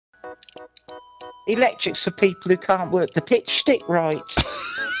Electric's for people who can't work the pitch stick right.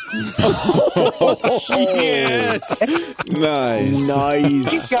 Yes! Nice. You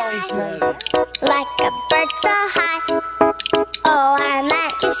Nice. guys know. Like a bird so high. Oh, I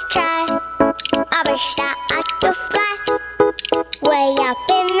might just try. I wish that I could fly way up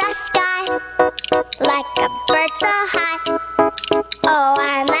in the sky. Like a bird so high. Oh,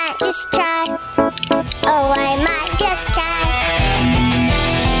 I might just try. Oh, I might just try.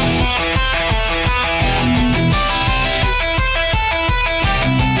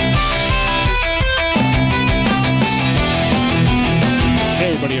 Hey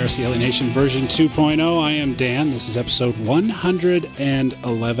everybody, RCLA Nation version 2.0. I am Dan. This is episode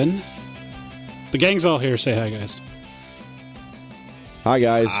 111. The gang's all here. Say hi, guys. Hi,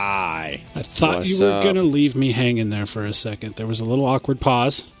 guys. Hi. I thought What's you were up? going to leave me hanging there for a second. There was a little awkward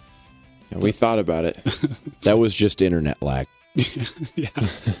pause. Yeah, we thought about it. That was just internet lag. Yeah.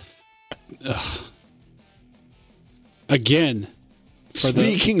 Ugh. Again. For the,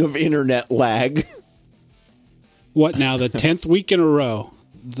 Speaking of internet lag, what now? The 10th week in a row,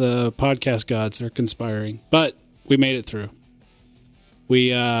 the podcast gods are conspiring. But we made it through. We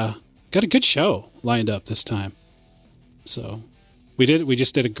got a good show lined up this time. So we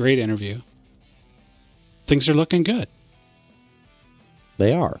just did a great interview. Things are looking good.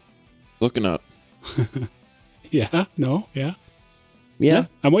 they are. Looking up. Yeah? No? Yeah? Yeah.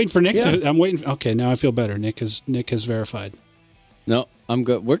 I'm waiting for Nick Yeah. to... I'm waiting... Okay, now I feel better. Nick has verified. No, I'm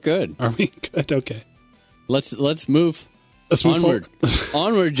good. We're good. Are we good? Okay. Let's move. Let's move Onward. forward.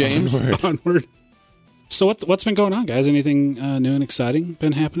 Onward, James. Onward. So what's been going on, guys? Anything new and exciting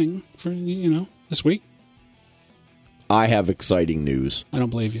been happening for, this week? I have exciting news. I don't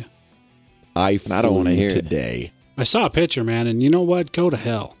believe you. I don't wanna hear it. today. I saw a picture, man, and you know what? Go to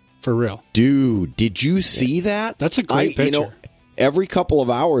hell. For real. Dude, did you see that? That's a great picture. Every couple of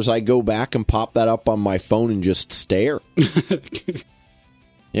hours I go back and pop that up on my phone and just stare.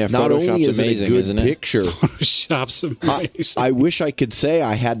 Yeah, Not Photoshop's only is amazing, it a good isn't it? picture, Shop's amazing. I wish I could say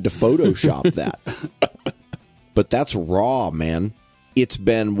I had to Photoshop that. But that's raw, man. It's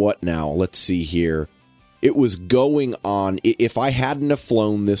been what now? Let's see here. It was going on. If I hadn't have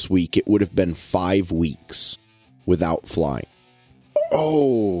flown this week, it would have been 5 weeks without flying.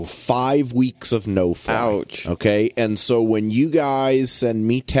 Oh, 5 weeks of no fly. Ouch. Okay. And so when you guys send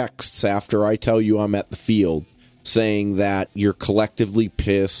me texts after I tell you I'm at the field saying that you're collectively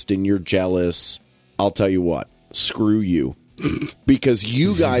pissed and you're jealous, I'll tell you what, screw you. Because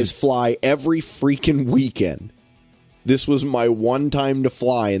you guys fly every freaking weekend. This was my one time to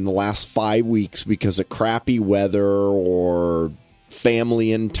fly in the last 5 weeks because of crappy weather or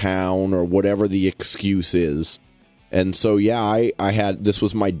family in town or whatever the excuse is. And so, yeah, I had, this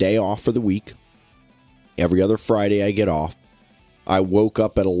was my day off for the week. Every other Friday I get off. I woke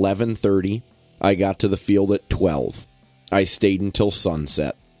up at 11:30. I got to the field at 12. I stayed until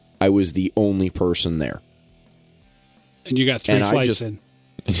sunset. I was the only person there. And you got 3 and I flights just- in.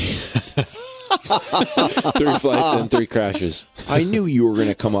 3 flights and 3 crashes. I knew you were going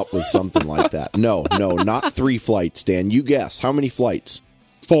to come up with something like that. No, not 3 flights, Dan. You guess. How many flights?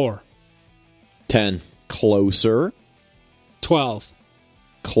 4. 10. Closer. 12.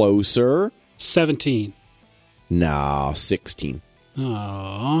 Closer. 17. No, 16.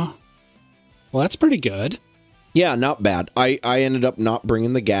 Aww. Well, that's pretty good. Yeah, not bad. I ended up not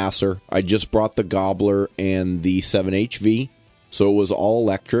bringing the gasser. I just brought the Gobbler and the 7HV, so it was all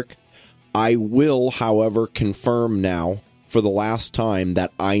electric. I will, however, confirm now for the last time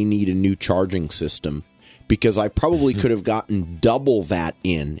that I need a new charging system because I probably could have gotten double that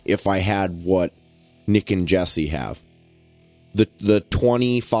in if I had what Nick and Jesse have. The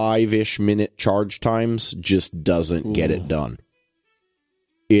 25-ish minute charge times just doesn't get it done.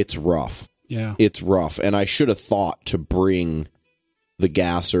 It's rough. Yeah. It's rough, and I should have thought to bring the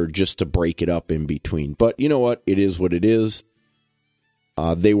gasser just to break it up in between. But you know what? It is what it is.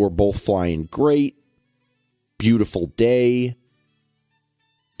 They were both flying great. Beautiful day.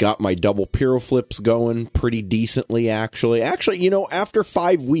 Got my double Piro flips going pretty decently, actually. Actually, after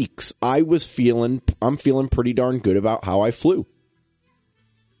 5 weeks, I'm feeling pretty darn good about how I flew.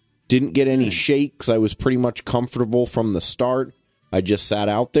 Didn't get any shakes. I was pretty much comfortable from the start. I just sat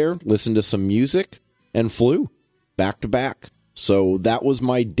out there, listened to some music, and flew back to back. So that was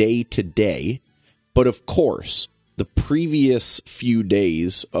my day today. But of course, the previous few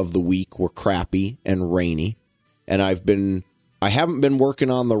days of the week were crappy and rainy. And I haven't been working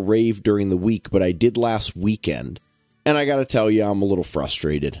on the rave during the week, but I did last weekend. And I got to tell you, I'm a little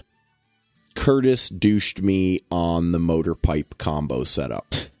frustrated. Curtis douched me on the motor pipe combo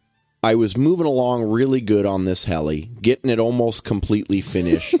setup. I was moving along really good on this heli, getting it almost completely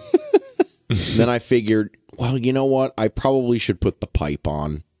finished. Then I figured, well, you know what? I probably should put the pipe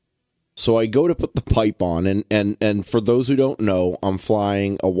on. So I go to put the pipe on, and for those who don't know, I'm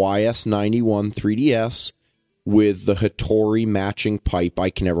flying a YS91 3DS with the Hattori matching pipe. I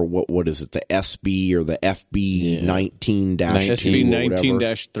can never, what is it, the SB or the FB 19-2 SB or whatever.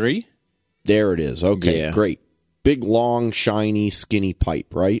 19-3? There it is. Okay, Yeah. great. Big, long, shiny, skinny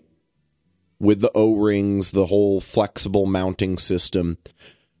pipe, right? With the O-rings, the whole flexible mounting system.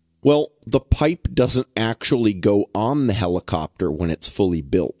 Well, the pipe doesn't actually go on the helicopter when it's fully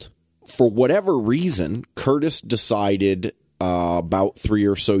built. For whatever reason, Curtis decided about 3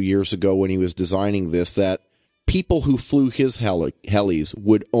 or so years ago when he was designing this that people who flew his helis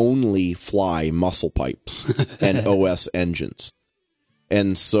would only fly muscle pipes and OS engines.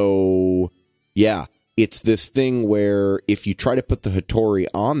 And so, yeah, it's this thing where if you try to put the Hattori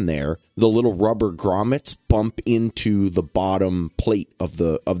on there, the little rubber grommets bump into the bottom plate of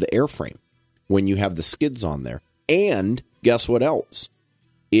the airframe when you have the skids on there. And guess what else?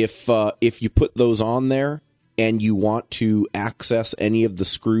 If you put those on there and you want to access any of the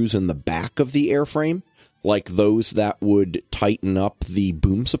screws in the back of the airframe, like those that would tighten up the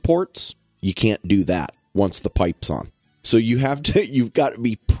boom supports, you can't do that once the pipe's on. So you've got to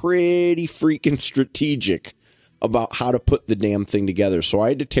be pretty freaking strategic about how to put the damn thing together. So I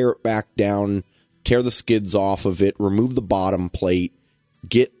had to tear it back down, tear the skids off of it, remove the bottom plate,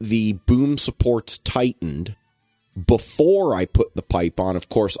 get the boom supports tightened before I put the pipe on. Of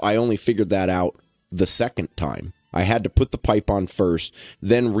course, I only figured that out the second time. I had to put the pipe on first,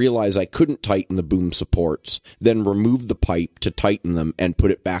 then realize I couldn't tighten the boom supports, then remove the pipe to tighten them and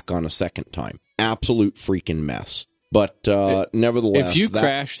put it back on a second time. Absolute freaking mess. But nevertheless, If you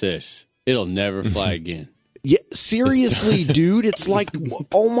crash this, it'll never fly again. yeah, seriously, dude, it's like,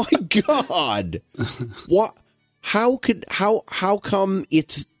 oh my god, what? How come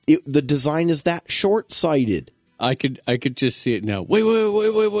the design is that short-sighted? I could just see it now.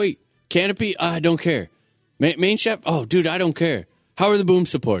 Wait. Canopy? I don't care. Main shaft? Oh, dude, I don't care. How are the boom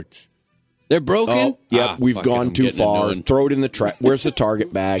supports? They're broken? Oh, yep, we've fuck it, gone I'm too getting a new far. one. Throw it in the trash. Where's the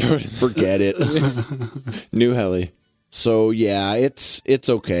target bag? Forget it. New heli. So yeah, it's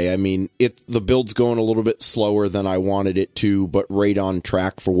okay. I mean, the build's going a little bit slower than I wanted it to, but right on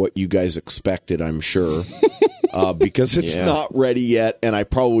track for what you guys expected, I'm sure. Because it's not ready yet, and I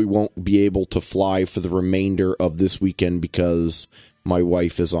probably won't be able to fly for the remainder of this weekend because my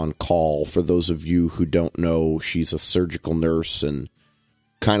wife is on call. For those of you who don't know, she's a surgical nurse, and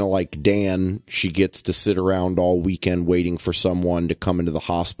kind of like Dan, she gets to sit around all weekend waiting for someone to come into the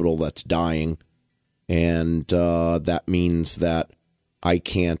hospital that's dying. And that means that I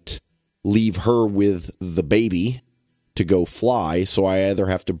can't leave her with the baby to go fly, so I either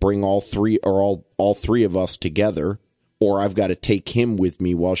have to bring all three of us together, or I've got to take him with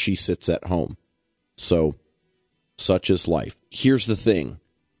me while she sits at home. So, such is life. Here's the thing.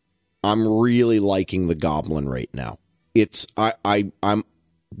 I'm really liking the Goblin right now. It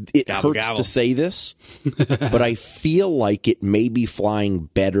hurts to say this, but I feel like it may be flying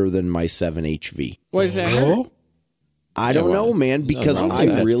better than my 7HV. What is that? I don't know, man, because wrong with I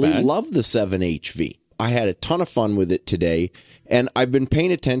that. really That's bad. love the 7HV. I had a ton of fun with it today, and I've been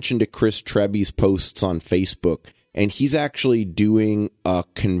paying attention to Chris Trebby's posts on Facebook, and he's actually doing a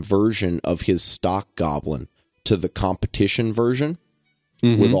conversion of his stock Goblin to the competition version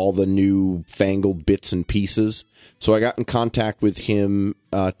with all the new fangled bits and pieces. So I got in contact with him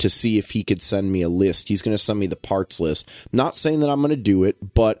to see if he could send me a list. He's going to send me the parts list. Not saying that I'm going to do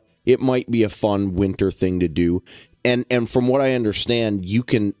it, but it might be a fun winter thing to do. And from what I understand, you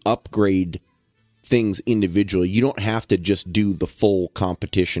can upgrade things individually. You don't have to just do the full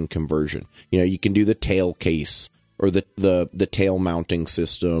competition conversion. You know, you can do the tail case or the tail mounting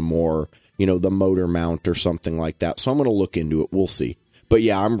system, or, you know, the motor mount or something like that. So I'm going to look into it. We'll see. But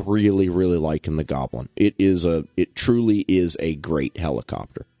yeah, I'm really, really liking the Goblin. It truly is a great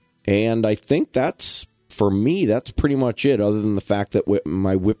helicopter. And I think for me, that's pretty much it, other than the fact that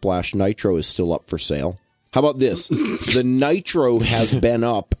my Whiplash Nitro is still up for sale. How about this? The Nitro has been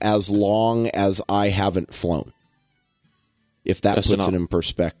up as long as I haven't flown. If that That's puts enough. it in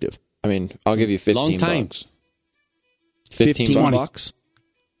perspective. I mean, I'll give you 15 Long time. bucks. 15 20. bucks?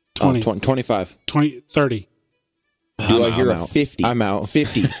 20, 25. 20, 30. Do I hear I'm a out. 50? I'm out.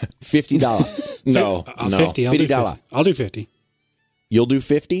 $50. No, no. 50. I'll do $50. 50. I'll do 50. You'll do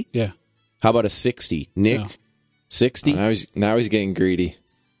 50? Yeah. How about a 60? Nick? No. 60? Now he's getting greedy.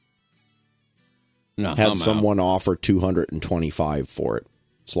 No, Had I'm someone offer $225 for it.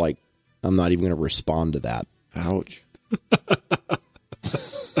 It's like, I'm not even going to respond to that. Ouch.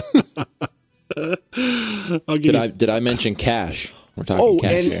 I'll give you Did I mention cash? We're talking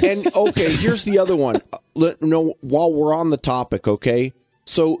cash share. and okay, here's the other one. No, while we're on the topic, okay?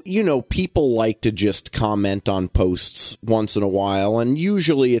 So, people like to just comment on posts once in a while, and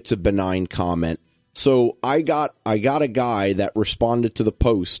usually it's a benign comment. So I got a guy that responded to the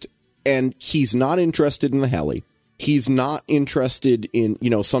post, and he's not interested in the heli. He's not interested in,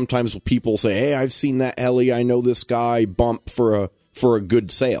 sometimes people say, hey, I've seen that heli. I know this guy, bump for a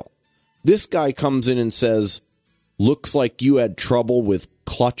good sale. This guy comes in and says, looks like you had trouble with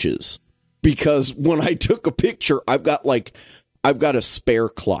clutches. Because when I took a picture, I've got a spare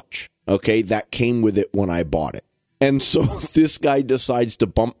clutch, okay, that came with it when I bought it. And so this guy decides to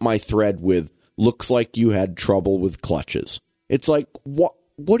bump my thread with, looks like you had trouble with clutches. It's like,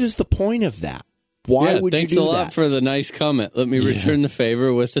 what is the point of that? Why would you do that? Thanks a lot for the nice comment. Let me return the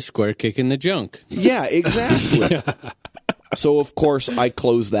favor with a square kick in the junk. Yeah, exactly. So, of course, I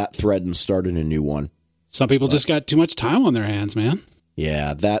closed that thread and started a new one. Some people just got too much time on their hands, man.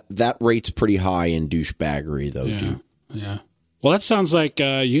 Yeah, that rate's pretty high in douchebaggery, though, dude. Yeah. Well, that sounds like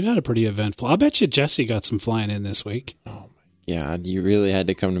you got a pretty eventful. I'll bet you Jesse got some flying in this week. Yeah, you really had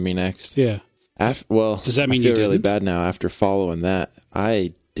to come to me next. Yeah. Does that mean I feel you really didn't? bad now after following that.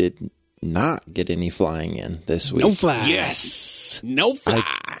 I did not get any flying in this week. No fly. Yes. No fly.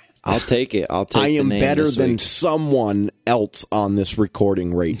 I'll take it. I'll take I the am name better this than week. someone else on this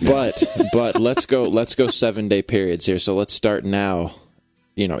recording right now. But let's go 7-day periods here. So let's start now,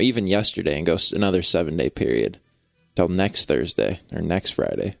 even yesterday, and go another 7-day period till next Thursday or next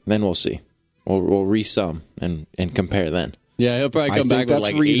Friday. Then we'll see. We'll resum and compare then. Yeah, he'll probably come back with that's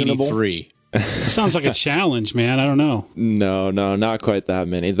like reasonable. 83. It sounds like a challenge, man. I don't know. No, not quite that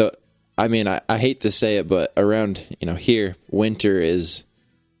many. I hate to say it, but around here, winter is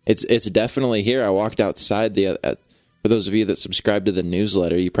it's definitely here. I walked outside for those of you that subscribe to the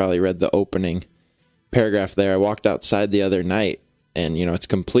newsletter, you probably read the opening paragraph there. I walked outside the other night, and it's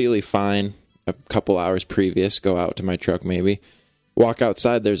completely fine. A couple hours previous, go out to my truck maybe, walk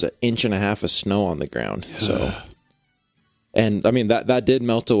outside. There's 1.5 inches of snow on the ground. So. And, that did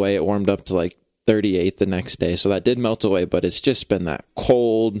melt away. It warmed up to like 38 the next day. So that did melt away, but it's just been that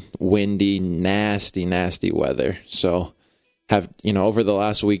cold, windy, nasty, nasty weather. So over the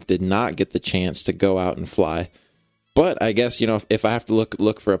last week, did not get the chance to go out and fly. But I guess, if I have to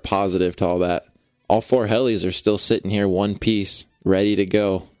look for a positive to all that, all 4 helis are still sitting here one piece, ready to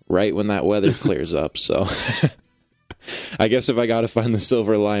go right when that weather clears up. So I guess if I got to find the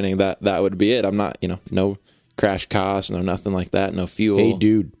silver lining, that would be it. I'm not, no crash costs, no nothing like that, no fuel. Hey,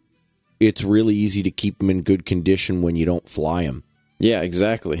 dude, it's really easy to keep them in good condition when you don't fly them. Yeah,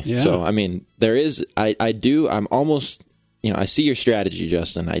 exactly. Yeah. So, there is, I'm almost, I see your strategy,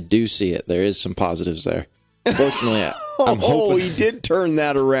 Justin. I do see it. There is some positives there. Fortunately, I'm hoping. He did turn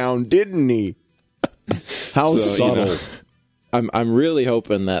that around, didn't he? How subtle. I'm really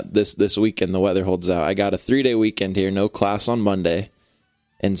hoping that this weekend the weather holds out. I got a 3-day weekend here, no class on Monday.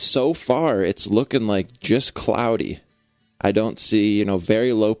 And so far, it's looking like just cloudy. I don't see,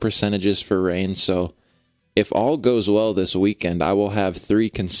 very low percentages for rain. So if all goes well this weekend, I will have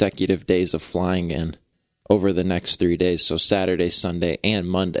 3 consecutive days of flying in over the next 3 days. So Saturday, Sunday, and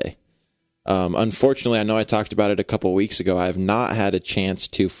Monday. Unfortunately, I know I talked about it a couple weeks ago. I have not had a chance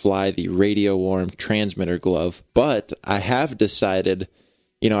to fly the Radio Warm transmitter glove, but I have decided,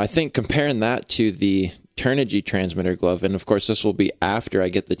 I think comparing that to the Turnigy transmitter glove, and of course this will be after I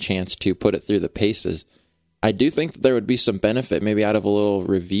get the chance to put it through the paces, I do think that there would be some benefit maybe out of a little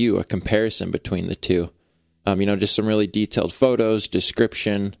review, a comparison between the two. Just some really detailed photos,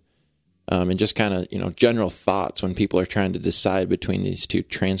 description, and just kind of, general thoughts when people are trying to decide between these two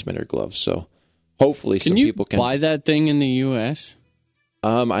transmitter gloves. So hopefully some people can buy that thing in the U.S.?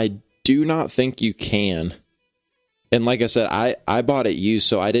 I do not think you can. And like I said, I bought it used,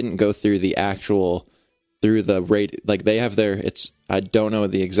 so I didn't go through the actual through the they have their, I don't know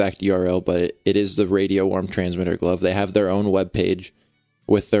the exact URL, but it is the Radio Warm transmitter glove. They have their own webpage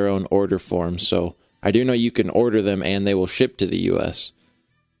with their own order form. So I do know you can order them and they will ship to the US.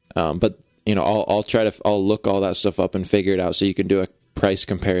 But I'll look all that stuff up and figure it out so you can do a price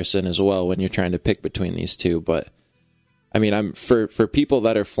comparison as well when you're trying to pick between these two. But I'm for people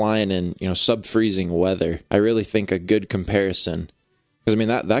that are flying in, sub-freezing weather, I really think a good comparison, because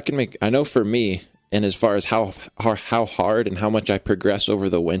that can make, I know for me, and as far as how hard and how much I progress over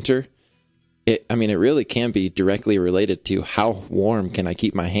the winter, it really can be directly related to how warm can I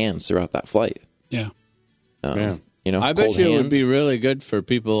keep my hands throughout that flight. Yeah. I bet you it would be really good for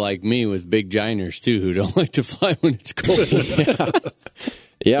people like me with big giners too, who don't like to fly when it's cold.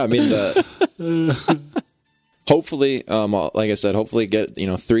 Yeah, hopefully, like I said, hopefully get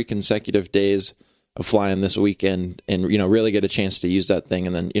 3 consecutive days flying this weekend and, really get a chance to use that thing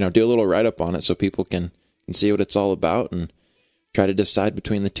and then, do a little write-up on it so people can see what it's all about and try to decide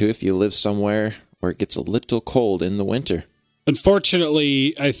between the two if you live somewhere where it gets a little cold in the winter.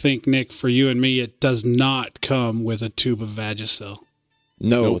 Unfortunately, I think, Nick, for you and me, it does not come with a tube of Vagisil.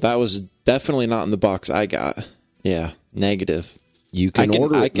 No, That was definitely not in the box I got. Yeah, negative. You can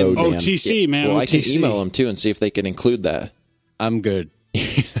order it, though, Dan. OTC, man. Well, OTC. I can email them, too, and see if they can include that. I'm good.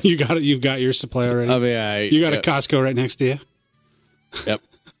 You've got your supply already? I mean, you got a Costco right next to you? Yep.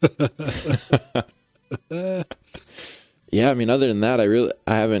 Yeah, I mean, other than that,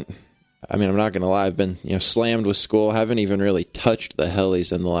 I'm not going to lie. I've been, slammed with school. I haven't even really touched the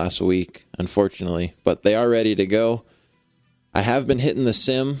helis in the last week, unfortunately. But they are ready to go. I have been hitting the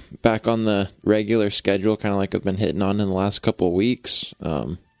sim back on the regular schedule, kind of like I've been hitting on in the last couple of weeks.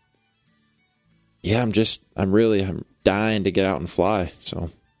 I'm dying to get out and fly.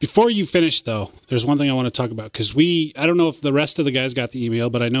 So before you finish, though, there's one thing I want to talk about because I don't know if the rest of the guys got the email,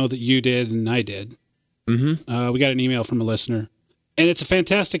 but I know that you did and I did. Mm-hmm. We got an email from a listener, and it's a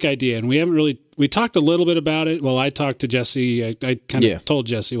fantastic idea. And we talked a little bit about it. Well, I talked to Jesse. I kind of told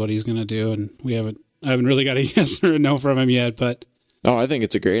Jesse what he's going to do, and I haven't really got a yes or a no from him yet. But I think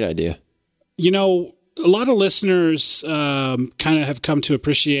it's a great idea. A lot of listeners kind of have come to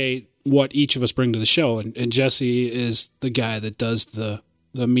appreciate what each of us bring to the show, and Jesse is the guy that does the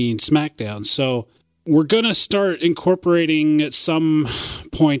mean smackdown. So we're going to start incorporating at some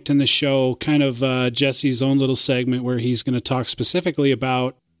point in the show kind of Jesse's own little segment where he's going to talk specifically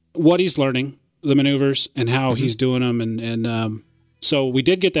about what he's learning, the maneuvers, and how he's doing them. And so we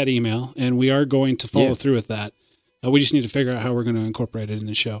did get that email, and we are going to follow through with that. We just need to figure out how we're going to incorporate it in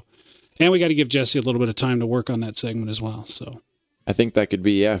the show. And we got to give Jesse a little bit of time to work on that segment as well. So I think that could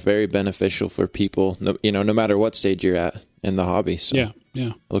be very beneficial for people, no matter what stage you're at in the hobby. So yeah,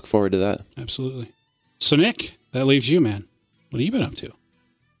 I look forward to that. Absolutely. So Nick, that leaves you, man. What have you been up to?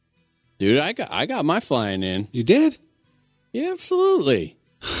 Dude, I got my flying in. You did? Yeah, absolutely.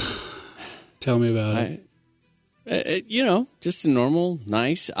 Tell me about it. Just a normal,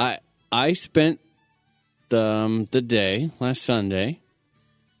 nice. I spent the day last Sunday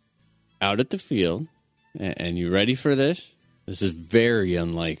out at the field, and you ready for this? This is very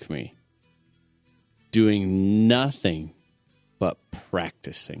unlike me. Doing nothing but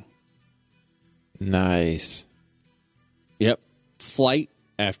practicing. Nice. Yep. Flight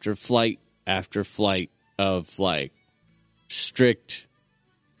after flight after flight of strict,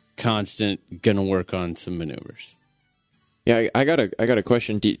 constant, gonna work on some maneuvers. Yeah, I got a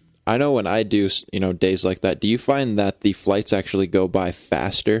question. I know when I do, days like that, do you find that the flights actually go by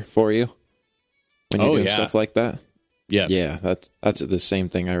faster for you when you're doing stuff like that? Yeah. Yeah, that's the same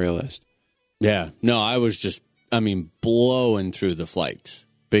thing I realized. Yeah. No, I was just, blowing through the flights.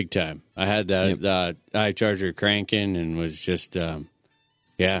 Big time. I had that iCharger cranking and was just,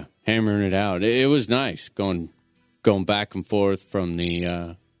 hammering it out. It was nice going back and forth from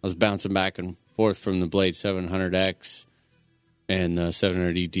I was bouncing back and forth from the Blade 700X and the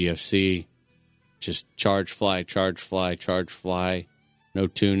 700E DFC. Just charge, fly, no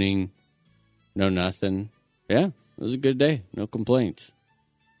tuning, no nothing. Yeah, it was a good day. No complaints.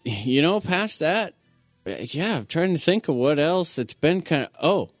 Past that, I'm trying to think of what else. It's been kind of...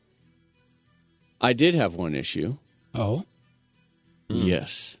 Oh, I did have one issue. Oh?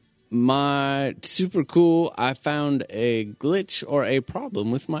 Yes. My super cool, I found a glitch or a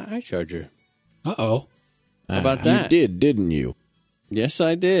problem with my iCharger. Uh-oh. How about that? You did, didn't you? Yes,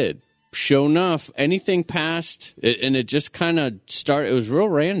 I did. Sure enough, anything past, and it just kind of started, it was real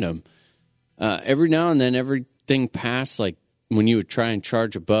random. Every now and then, everything past, like when you would try and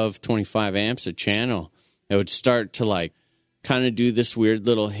charge above 25 amps a channel, it would start to kind of do this weird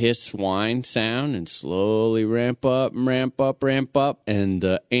little hiss whine sound and slowly ramp up, and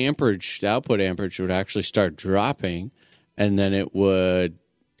the output amperage would actually start dropping, and then it would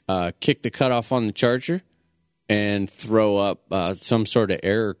kick the cutoff on the charger and throw up some sort of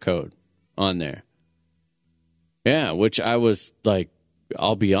error code on there. Yeah, which I was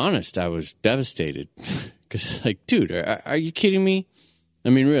I'll be honest, I was devastated. Because, dude, are you kidding me?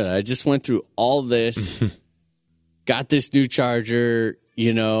 Really, I just went through all this, got this new charger,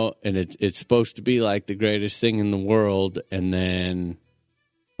 and it's supposed to be, the greatest thing in the world, and then,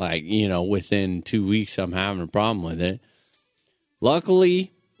 within 2 weeks, I'm having a problem with it.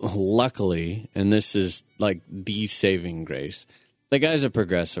 Luckily, and this is, the saving grace, the guys at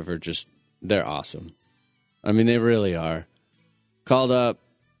Progressive are they're awesome. They really are. Called up,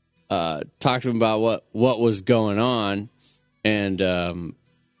 talked to him about what was going on, and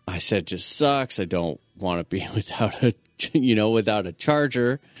I said, just sucks. I don't want to be without a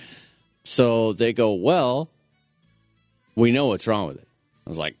charger. So they go, well, we know what's wrong with it. I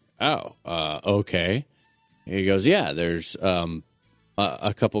was like, oh, okay. He goes, yeah, there's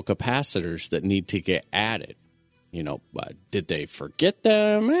a couple capacitors that need to get added. Did they forget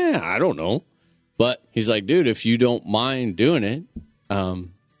them? I don't know. But he's like, dude, if you don't mind doing it,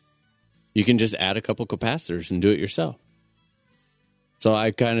 you can just add a couple capacitors and do it yourself. So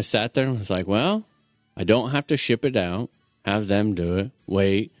I kind of sat there and was like, well, I don't have to ship it out, have them do it,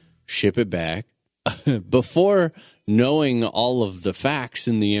 wait, ship it back. Before knowing all of the facts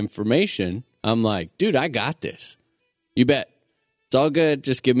and the information, I'm like, dude, I got this. You bet. It's all good.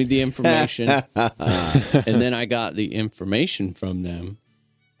 Just give me the information. And then I got the information from them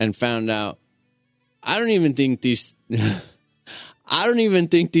and found out I don't even think these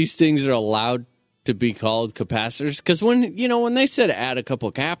things are allowed to be called capacitors. Because when they said add a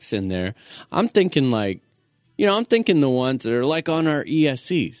couple caps in there, I'm thinking the ones that are like on our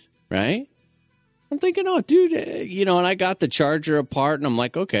ESCs, right? I'm thinking, oh, dude, and I got the charger apart, and I'm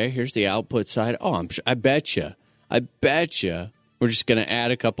like, okay, here's the output side. Oh, I bet you, we're just going to add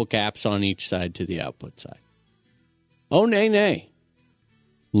a couple caps on each side to the output side. Oh, nay.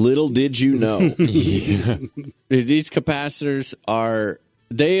 Little did you know. These capacitors are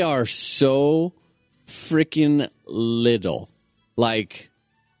so freaking little. Like,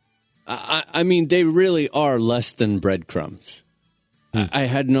 I mean, they really are less than breadcrumbs. I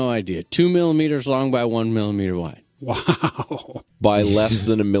had no idea. 2 millimeters long by 1 millimeter wide. Wow. By less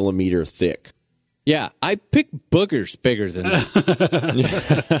than a millimeter thick. Yeah, I picked boogers bigger than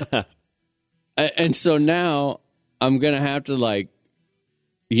that. And so now I'm going to have to,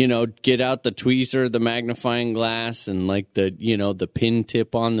 get out the tweezer, the magnifying glass, and the pin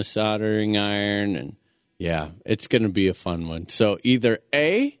tip on the soldering iron. And yeah, it's going to be a fun one. So either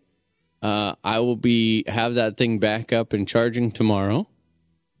A, I will have that thing back up and charging tomorrow,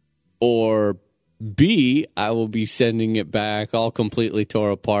 or B, I will be sending it back all completely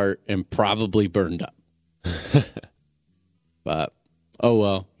tore apart and probably burned up. But, oh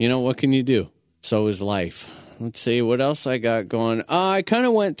well, what can you do? So is life. Let's see what else I got going. I kind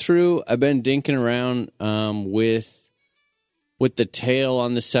of went through, I've been dinking around with the tail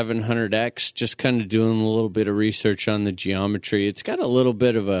on the 700X, just kind of doing a little bit of research on the geometry. It's got a little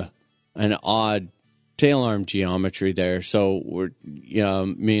bit of an odd tail arm geometry there. So we're,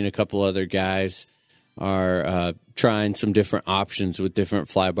 me and a couple other guys are trying some different options with different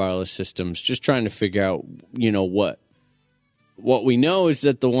flybarless systems, just trying to figure out, what we know is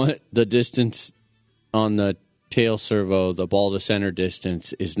that the distance on the tail servo, the ball to center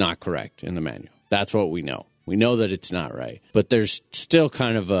distance, is not correct in the manual. That's what we know. We know that it's not right. But there's still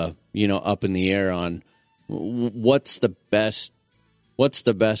kind of a, up in the air on what's the best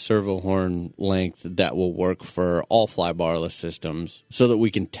servo horn length that will work for all flybarless systems, so that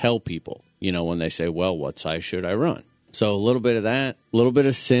we can tell people, when they say, well, what size should I run? So a little bit of that, a little bit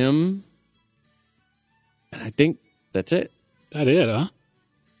of sim, and I think that's it. That it, huh?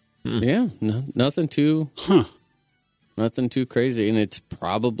 Yeah, nothing too crazy, and it's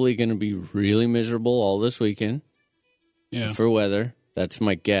probably going to be really miserable all this weekend. Yeah, for weather. That's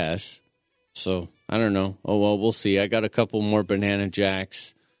my guess. So I don't know. Oh well, we'll see. I got a couple more banana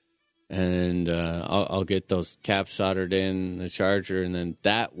jacks, and I'll get those caps soldered in the charger, and then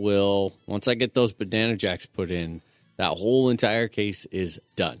once I get those banana jacks put in, that whole entire case is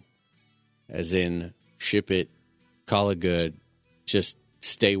done. As in, ship it, call it good, just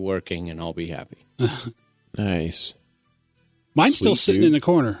stay working, and I'll be happy. Nice. Mine's still sitting in the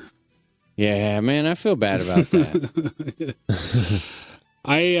corner. Yeah, man, I feel bad about that.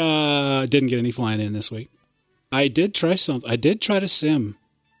 I didn't get any flying in this week. I did try something. I did try to sim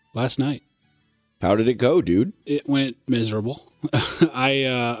last night. How did it go, dude? It went miserable.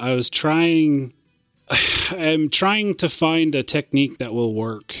 I was trying. I'm trying to find a technique that will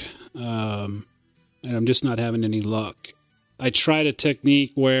work, and I'm just not having any luck. I tried a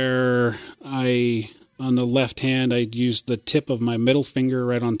technique where on the left hand, I used the tip of my middle finger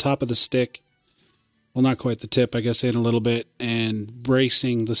right on top of the stick. Well, not quite the tip, I guess in a little bit, and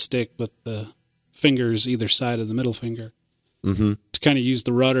bracing the stick with the fingers either side of the middle finger to kind of use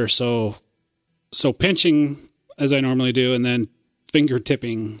the rudder. So pinching as I normally do, and then finger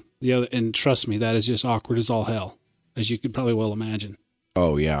tipping the other. And trust me, that is just awkward as all hell, as you could probably well imagine.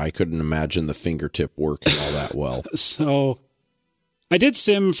 Oh yeah, I couldn't imagine the fingertip working all that well. So I did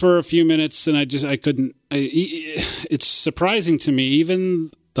sim for a few minutes, and I couldn't. It's surprising to me,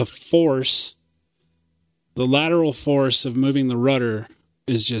 even the lateral force of moving the rudder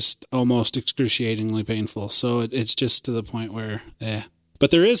is just almost excruciatingly painful. So it's just to the point where,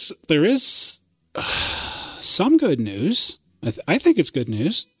 But there is some good news. I think it's good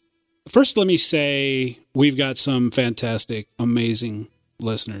news. First, let me say we've got some fantastic, amazing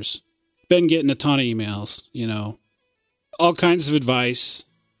listeners. Been getting a ton of emails, all kinds of advice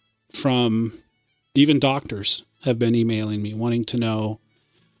from even doctors have been emailing me wanting to know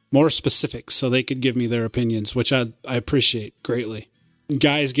more specifics so they could give me their opinions, which I appreciate greatly.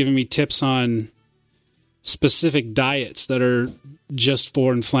 Guys giving me tips on specific diets that are just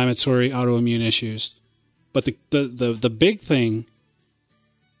for inflammatory autoimmune issues. But the big thing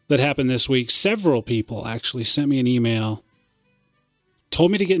that happened this week, several people actually sent me an email,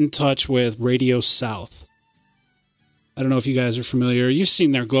 told me to get in touch with Radio South. I don't know if you guys are familiar. You've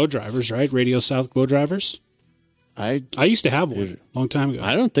seen their glow drivers, right? Radio South glow drivers. I used to have one a long time ago.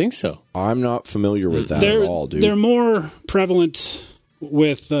 I don't think so. I'm not familiar with that at all, dude. They're more prevalent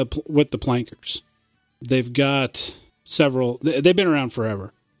with the plankers. They've got several. They've been around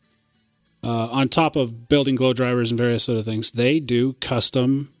forever. On top of building glow drivers and various other things, they do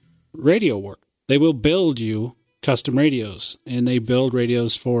custom radio work. They will build you custom radios, and they build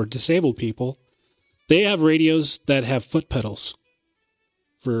radios for disabled people. They have radios that have foot pedals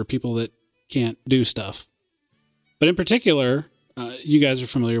for people that can't do stuff. But in particular, you guys are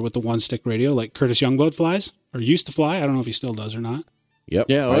familiar with the one-stick radio, like Curtis Youngblood flies, or used to fly. I don't know if he still does or not. Yep.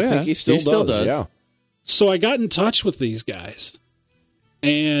 Yeah, I think he still does. Yeah. So I got in touch with these guys,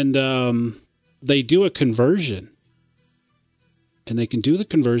 and they do a conversion. And they can do the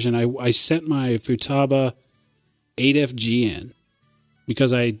conversion. I sent my Futaba 8FG in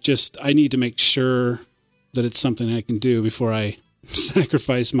because I need to make sure that it's something I can do before I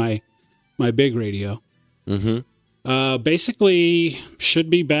sacrifice my big radio. Mm-hmm. Basically, should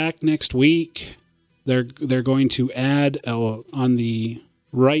be back next week. They're going to add on the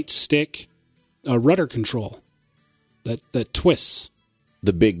right stick a rudder control that twists.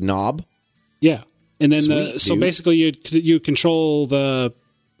 The big knob? Yeah. And then Sweet, basically you control the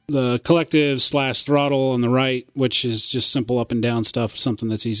collective / throttle on the right, which is just simple up and down stuff, something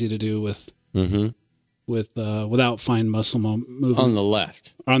that's easy to do with without fine muscle movement. On the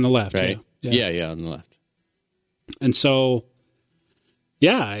left. On the left, right? Yeah, on the left. And so,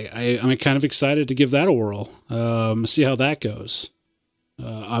 yeah, I'm kind of excited to give that a whirl. See how that goes.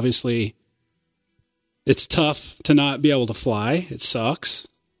 Obviously, it's tough to not be able to fly. It sucks.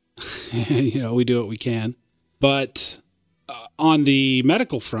 We do what we can. But on the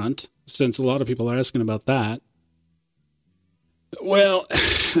medical front, since a lot of people are asking about that, well,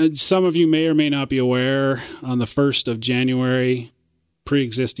 some of you may or may not be aware, on the 1st of January,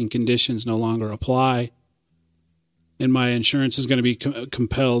 pre-existing conditions no longer apply. And my insurance is going to be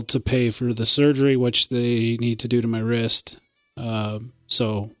compelled to pay for the surgery, which they need to do to my wrist.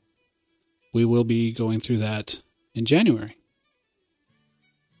 So we will be going through that in January.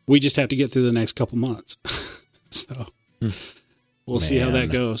 We just have to get through the next couple months. So we'll see how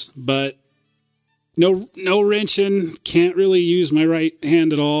that goes. But no wrenching. Can't really use my right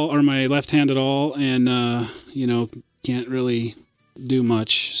hand at all or my left hand at all. And, can't really do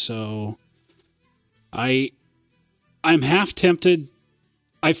much. So I'm half tempted.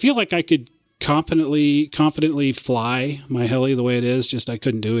 I feel like I could confidently fly my heli the way it is. Just I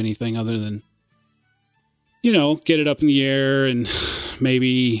couldn't do anything other than, get it up in the air and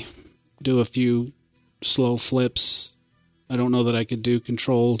maybe do a few slow flips. I don't know that I could do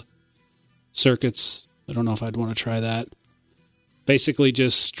controlled circuits. I don't know if I'd want to try that. Basically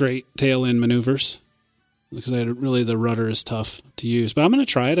just straight tail end maneuvers because the rudder is tough to use. But I'm going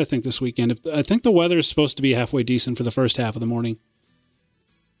to try it, I think, this weekend. I think the weather is supposed to be halfway decent for the first half of the morning.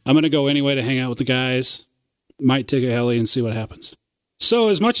 I'm going to go anyway to hang out with the guys. Might take a heli and see what happens. So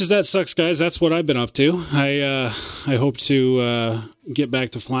as much as that sucks, guys, that's what I've been up to. I hope to get back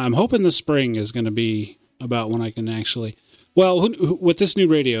to flying. I'm hoping the spring is going to be about when I can actually... Well, with this new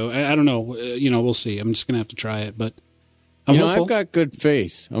radio, I don't know. We'll see. I'm just going to have to try it, but I'm hopeful. I've got good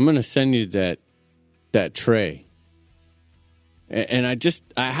faith. I'm going to send you that tray. And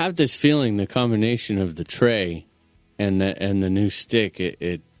I have this feeling the combination of the tray and the new stick,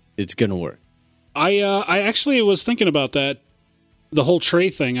 it's going to work. I actually was thinking about that. The whole tray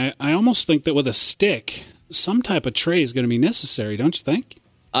thing, I almost think that with a stick, some type of tray is going to be necessary, don't you think?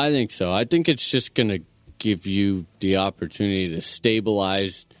 I think so. I think it's just going to give you the opportunity to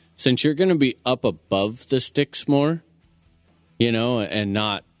stabilize, since you're going to be up above the sticks more, and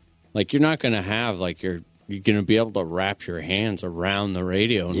not, like, you're not going to have, like, you're going to be able to wrap your hands around the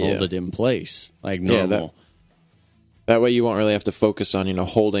radio and hold it in place, like normal. That way you won't really have to focus on,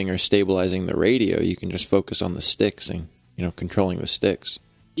 holding or stabilizing the radio. You can just focus on the sticks and, controlling the sticks.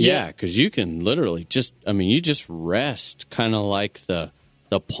 Yeah, because you can literally you just rest kind of like the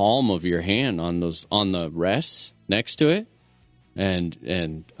palm of your hand on the rests next to it,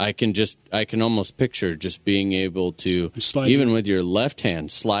 And I can almost picture just being able to, Sliding. even with your left hand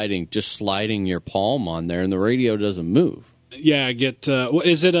sliding your palm on there, and the radio doesn't move. Yeah, I get.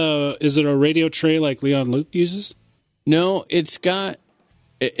 Is it a radio tray like Leon Luke uses? No, it's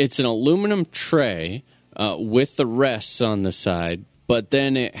an aluminum tray with the rests on the side, but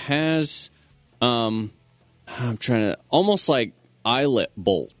then it has almost like eyelet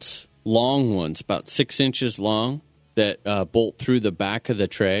bolts, long ones, about 6 inches long, that bolt through the back of the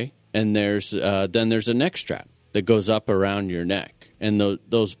tray, and there's a neck strap that goes up around your neck, and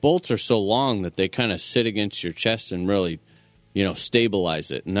those bolts are so long that they kind of sit against your chest and really, stabilize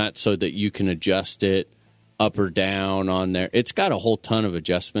it, and that's so that you can adjust it up or down on there. It's got a whole ton of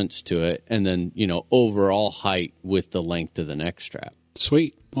adjustments to it, and then overall height with the length of the neck strap.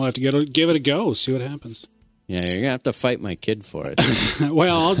 Sweet. We'll have to give it a go. See what happens. Yeah, you're gonna have to fight my kid for it.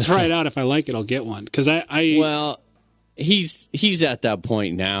 Well, I'll try it out. If I like it, I'll get one. Because Well, he's at that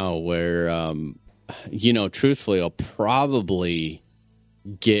point now where, truthfully, I'll probably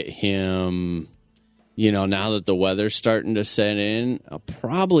get him. Now that the weather's starting to set in, I'll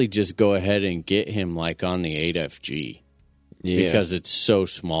probably just go ahead and get him like on the 8FG because it's so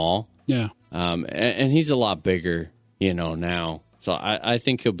small. Yeah. And he's a lot bigger, now. So I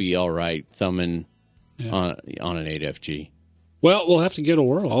think he'll be all right thumbing on an 8FG. Well, we'll have to get a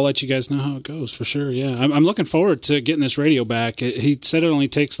whirl. I'll let you guys know how it goes for sure. Yeah, I'm looking forward to getting this radio back. He said it only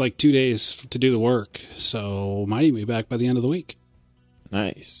takes like 2 days to do the work, so might even be back by the end of the week.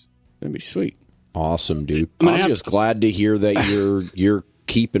 Nice. That'd be sweet. Awesome, dude. I'm just glad to hear that you're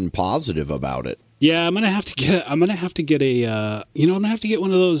keeping positive about it. Yeah, I'm gonna have to get I'm gonna have to get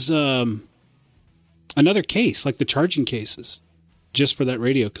one of those another case, like the charging cases, just for that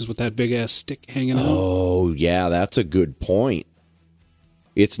radio, because with that big ass stick hanging out. Oh yeah, that's a good point.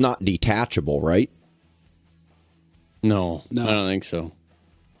 It's not detachable, right? No, I don't think so.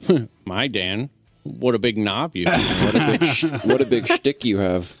 My Dan, what a big knob you have. What a big shtick you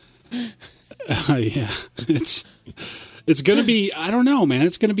have. Yeah, it's gonna be. I don't know, man.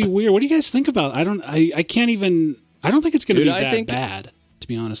 It's gonna be weird. What do you guys think about? I don't think it's gonna be that bad. To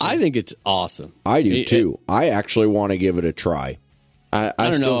be honest, I think it's awesome. I do too. I actually want to give it a try.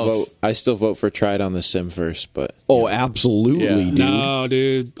 I still vote for try it on the sim first, but absolutely, dude. No,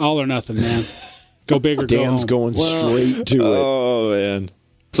 dude, all or nothing, man. Go big or Dan's go home. going straight to it. Oh man,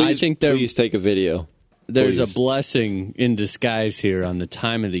 please take a video. There's a blessing in disguise here on the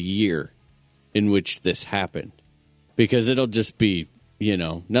time of the year in which this happened, because it'll just be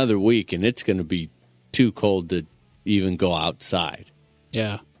another week and it's going to be too cold to even go outside.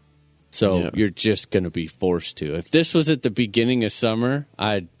 Yeah. So you're just going to be forced to. If this was at the beginning of summer,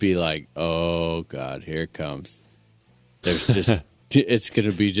 I'd be like, oh, God, here it comes. There's just it's going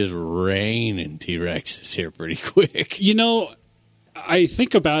to be just raining T-Rexes here pretty quick. I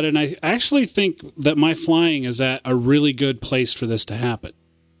think about it, and I actually think that my flying is at a really good place for this to happen.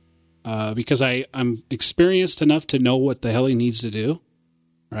 Because I'm experienced enough to know what the hell he needs to do,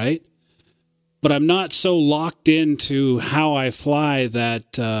 right? But I'm not so locked into how I fly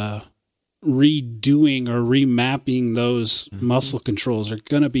that redoing or remapping those muscle controls are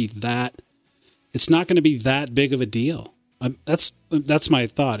going to be that. It's not going to be that big of a deal. That's my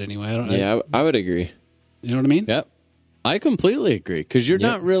thought anyway. I would agree. You know what I mean? Yep, I completely agree, because you're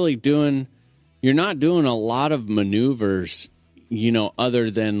not really doing a lot of maneuvers,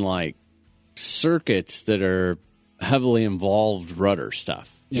 other than like circuits that are heavily involved rudder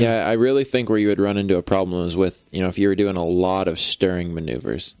stuff. Yeah, I really think where you would run into a problem is with, if you were doing a lot of stirring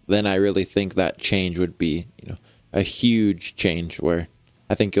maneuvers, then I really think that change would be, a huge change where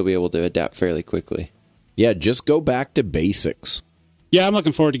I think you'll be able to adapt fairly quickly. Yeah, just go back to basics. Yeah, I'm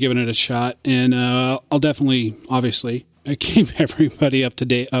looking forward to giving it a shot, and I'll definitely, obviously, keep everybody up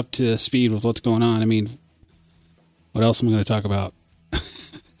to speed with what's going on. I mean, what else am I going to talk about?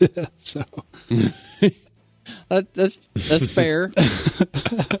 So that's fair.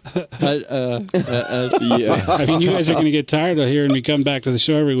 Yeah, I mean, you guys are going to get tired of hearing me come back to the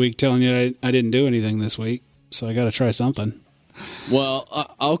show every week telling you I didn't do anything this week, so I got to try something.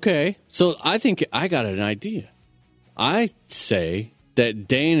 Well, okay. So I think I got an idea. I say that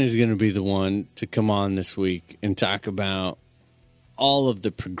Dane is going to be the one to come on this week and talk about all of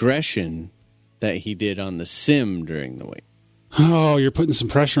the progression that he did on the sim during the week. Oh, you're putting some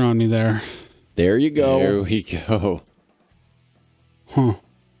pressure on me there. There you go. There we go. Huh.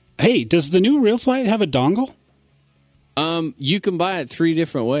 Hey, does the new Real Flight have a dongle? You can buy it 3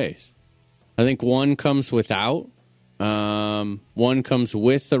 different ways. I think one comes without. One comes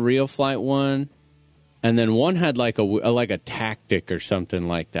with the Real Flight one, and then one had like a Tactic or something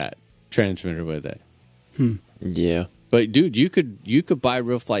like that transmitter with it. Yeah. But dude, you could buy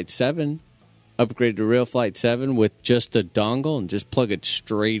Real Flight 7, upgrade to Real Flight 7 with just a dongle and just plug it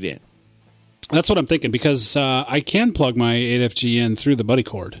straight in. That's what I'm thinking, because I can plug my 8FG in through the buddy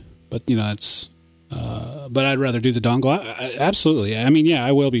cord, but that's. But I'd rather do the dongle. Absolutely. I mean, yeah,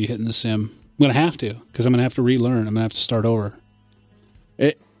 I will be hitting the sim. I'm going to have to, because I'm going to have to relearn. I'm going to have to start over.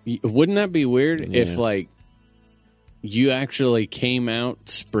 Wouldn't that be weird if, like, you actually came out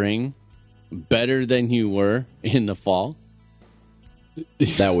spring better than you were in the fall?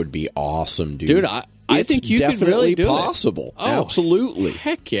 That would be awesome, dude. Dude, I think you could really do possible. it. Oh, absolutely.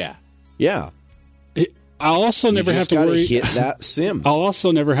 Heck yeah. Yeah. I'll also never have to worry. Hit that sim. I'll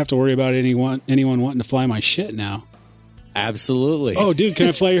also never have to worry about anyone wanting to fly my shit now. Absolutely. Oh, dude, can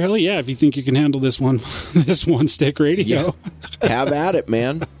I fly your heli? Yeah, if you think you can handle this one stick radio. Yeah. Have at it,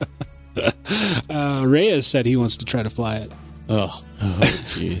 man. Reyes said he wants to try to fly it. Oh,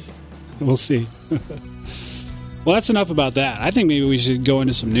 jeez. We'll see. Well, that's enough about that. I think maybe we should go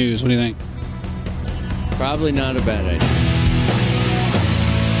into some news. What do you think? Probably not a bad idea.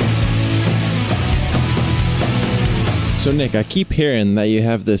 So, Nick, I keep hearing that you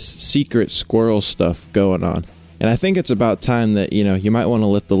have this secret squirrel stuff going on. And I think it's about time that, you might want to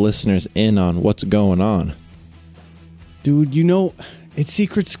let the listeners in on what's going on. Dude, it's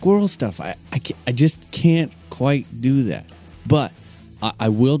secret squirrel stuff. I just can't quite do that. But I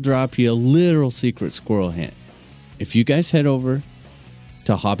will drop you a literal secret squirrel hint. If you guys head over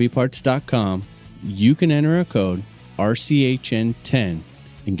to hobbyparts.com, you can enter a code RCHN10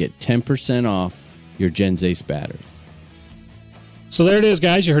 and get 10% off your Gens Ace battery. So there it is,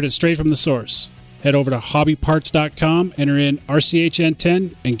 guys. You heard it straight from the source. Head over to hobbyparts.com, enter in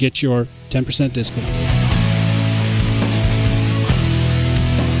RCHN10, and get your 10% discount.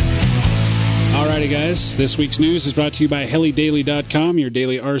 Alrighty, guys. This week's news is brought to you by helidaily.com, your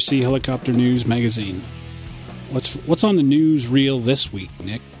daily RC helicopter news magazine. What's on the news reel this week,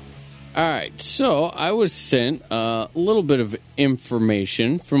 Nick? All right, so I was sent a little bit of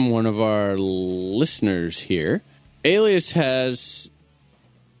information from one of our listeners here. Alias has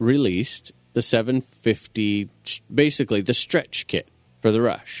released the 750, basically the stretch kit for the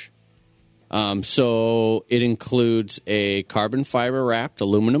Rush. So it includes a carbon fiber wrapped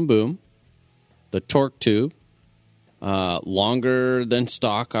aluminum boom, the torque tube, longer than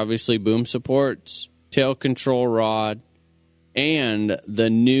stock, obviously, boom supports, tail control rod, and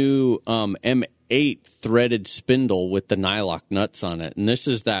the new M8 threaded spindle with the nylock nuts on it. And this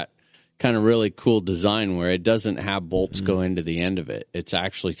is that kind of really cool design where it doesn't have bolts go into the end of it. It's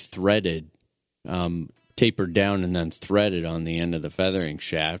actually threaded, tapered down and then threaded on the end of the feathering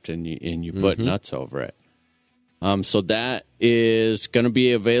shaft, and you put nuts over it. So that is going to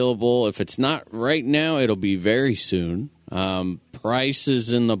be available. If it's not right now, it'll be very soon. Price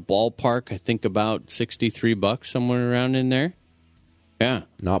is in the ballpark, I think about $63, somewhere around in there. Yeah.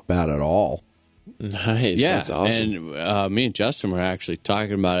 Not bad at all. Nice. Yeah, That's awesome. And me and Justin were actually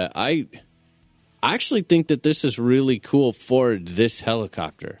talking about it. I actually think that this is really cool for this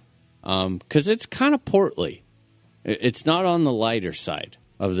helicopter because it's kind of portly. It's not on the lighter side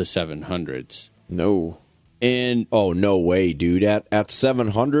of the 700s. No. And oh, no way, dude. At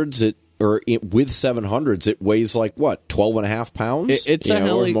 700s, with 700s, it weighs like, what, 12 and a half pounds? It's a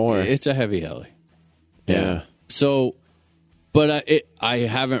heli. Or more. It's a heavy heli. Yeah. So... But I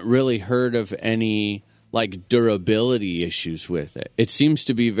haven't really heard of any like durability issues with it. It seems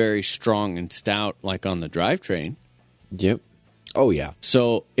to be very strong and stout, like on the drivetrain. Yep. Oh yeah.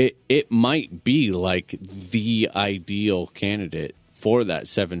 So it might be like the ideal candidate for that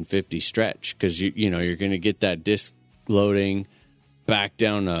 750 stretch because you're going to get that disc loading back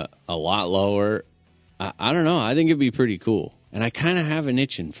down a lot lower. I don't know. I think it'd be pretty cool, and I kind of have an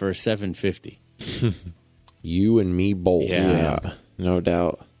itching for a 750. You and me both. Yeah, no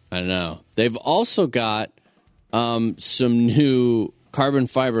doubt. I know. They've also got some new carbon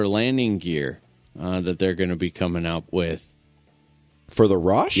fiber landing gear that they're going to be coming out with. For the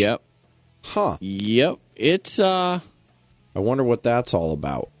Rush? Yep. Huh. Yep. It's... I wonder what that's all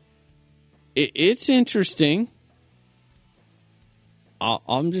about. It's interesting.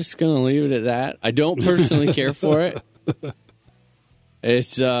 I'm just going to leave it at that. I don't personally care for it.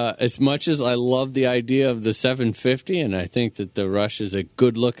 It's as much as I love the idea of the 750, and I think that the Rush is a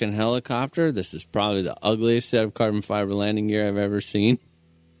good-looking helicopter, this is probably the ugliest set of carbon fiber landing gear I've ever seen.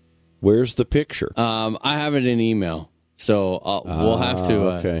 Where's the picture? I have it in email, so we'll have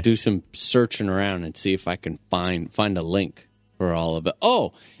to do some searching around and see if I can find a link for all of it.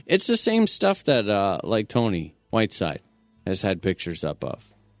 Oh, it's the same stuff that like Tony Whiteside has had pictures up of.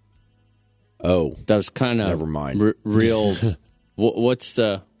 Oh, that was kind of never mind. Real. What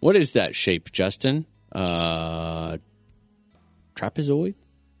is that shape, Justin? trapezoid.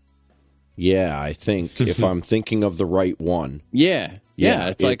 Yeah, I think if I'm thinking of the right one. Yeah. Yeah,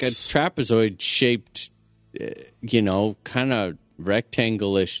 It's like a trapezoid shaped, kind of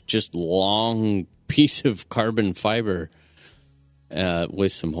rectangle-ish, just long piece of carbon fiber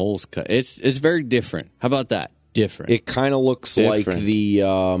with some holes cut. It's very different. How about that? Different. It kind of looks like the,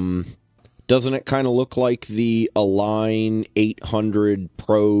 doesn't it kind of look like the Align 800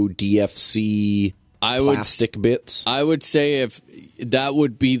 Pro DFC plastic bits? I would say if that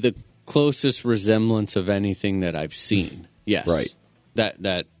would be the closest resemblance of anything that I've seen. Yes. Right.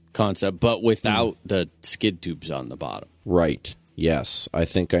 That concept, but without the skid tubes on the bottom. Right. Yes. I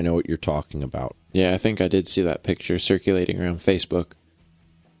think I know what you're talking about. Yeah, I think I did see that picture circulating around Facebook.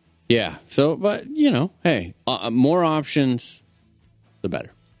 Yeah. So, but, hey, more options, the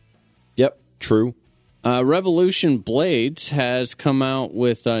better. Yep. True. Revolution Blades has come out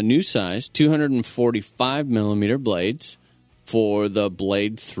with a new size, 245 millimeter blades for the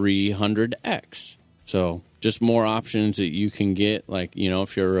Blade 300X. So just more options that you can get, like,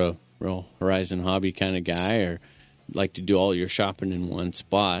 if you're a real Horizon Hobby kind of guy or like to do all your shopping in one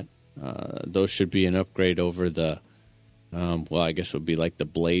spot, those should be an upgrade over the, I guess it would be like the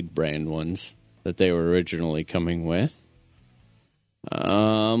Blade brand ones that they were originally coming with.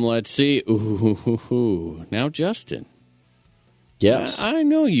 Let's see. Ooh. Now, Justin. Yes. I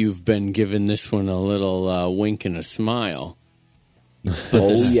know you've been giving this one a little wink and a smile.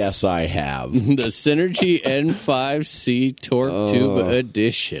 Yes, I have. The Synergy N5C Torque Tube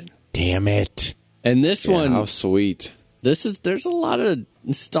Edition. Damn it. And this one, How sweet. there's a lot of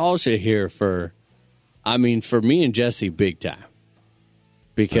nostalgia here for me and Jesse, big time.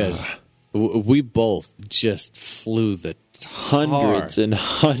 Because we both just flew the Hundreds and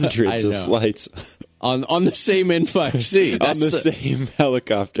hundreds of flights on the same N5C. on the same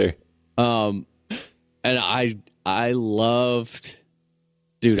helicopter. And I loved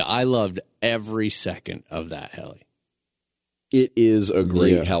every second of that heli. It is a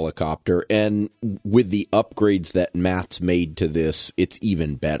great helicopter, and with the upgrades that Matt's made to this, it's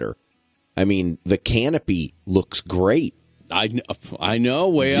even better. I mean, the canopy looks great. I know,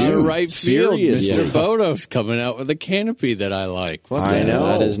 way out of right field. seriously. Mr. Bodo's coming out with a canopy that I like. I know.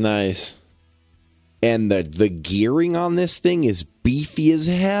 That is nice. And the gearing on this thing is beefy as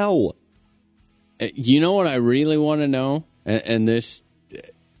hell. You know what I really want to know? And this,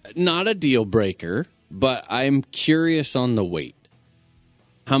 not a deal breaker, but I'm curious on the weight.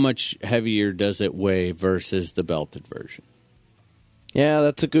 How much heavier does it weigh versus the belted version? Yeah,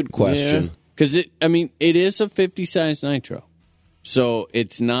 that's a good question. Because it is a 50 size nitro, so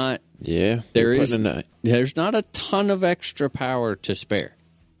it's not. Yeah, There's not a ton of extra power to spare.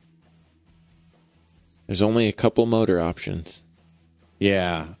 There's only a couple motor options.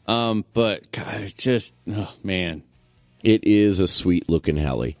 Yeah, but God, it's just man. It is a sweet looking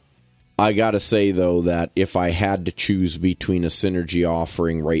heli. I gotta say though that if I had to choose between a Synergy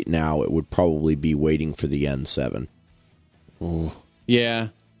offering right now, it would probably be waiting for the N7. Ooh. Yeah.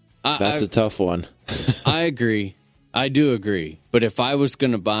 That's a tough one. I agree. I do agree. But if I was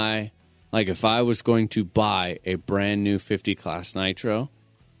going to buy a brand new 50 class nitro,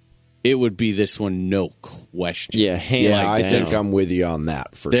 it would be this one, no question. Yeah, I think I'm with you on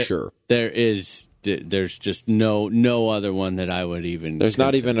that for sure. There's just no other one that I would even. There's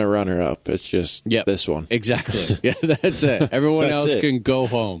not even a runner up. It's just this one. Exactly. Yeah, that's it. Everyone else can go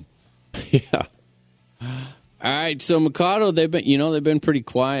home. Yeah. All right, so Mikado, they've been pretty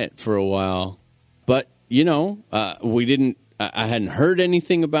quiet for a while, but I hadn't heard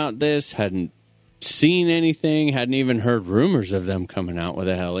anything about this, hadn't seen anything, hadn't even heard rumors of them coming out with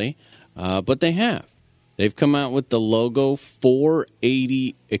a heli, but they have. They've come out with the Logo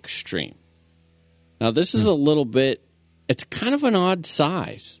 480 Extreme. Now this is a little bit. It's kind of an odd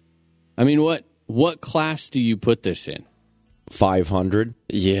size. I mean, what class do you put this in? 500.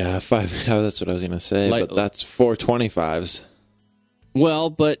 Yeah, 5. Oh, that's what I was going to say, but that's 425s. Well,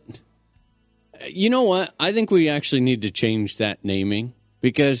 but you know what? I think we actually need to change that naming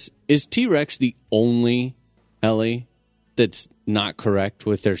because is T-Rex the only heli that's not correct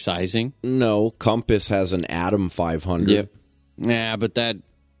with their sizing? No, Compass has an Atom 500. Yep. Yeah, but that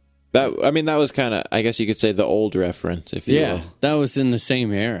was kind of, I guess you could say, the old reference, if you will. That was in the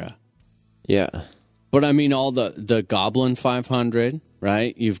same era. Yeah. But I mean, all the Goblin 500,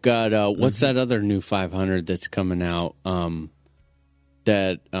 right? You've got what's that other new 500 that's coming out?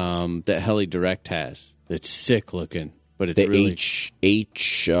 That Heli Direct has. That's sick looking, but it's the really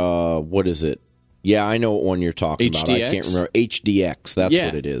what is it? Yeah, I know what one you're talking about. I can't remember. HDX. That's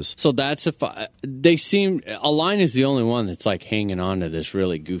what it is. So that's they seem Align is the only one that's like hanging on to this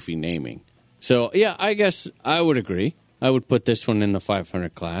really goofy naming. So yeah, I guess I would agree. I would put this one in the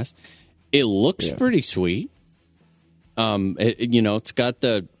 500 class. It looks pretty sweet. It's got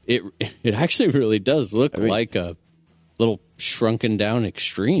it actually really does look like a little shrunken down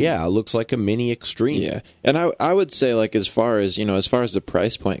Extreme. Yeah, it looks like a mini Extreme. Yeah, and I would say, like, as far as the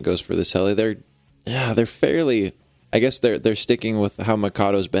price point goes for this heli, they're fairly. I guess they're sticking with how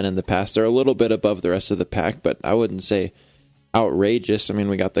Mikado's been in the past. They're a little bit above the rest of the pack, but I wouldn't say outrageous. I mean,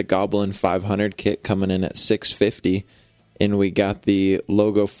 we got the Goblin 500 kit coming in at $650, and we got the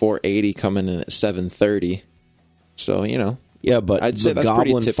Logo 480 coming in at $730. So, Yeah, but I'd say the that's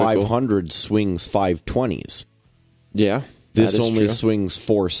pretty Goblin typical. 500 swings 520s. Yeah, This that is only true. swings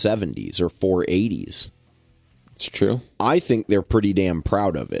 470s or 480s. It's true. I think they're pretty damn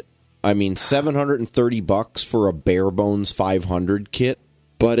proud of it. I mean, $730 for a bare bones 500 kit.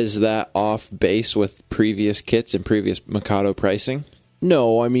 But is that off base with previous kits and previous Mikado pricing?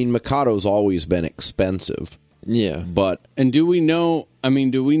 No, I mean, Mikado's always been expensive. Yeah. But And do we know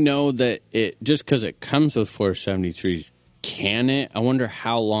that it, just because it comes with 473s, can it? I wonder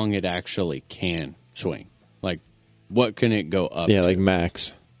how long it actually can swing. Like, what can it go up Yeah, to? like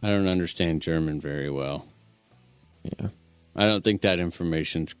max. I don't understand German very well. Yeah. I don't think that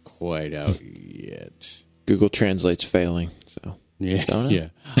information's quite out yet. Google Translate's failing. So Yeah, Don't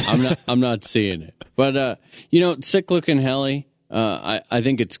it? yeah. I'm not seeing it. But sick looking heli. I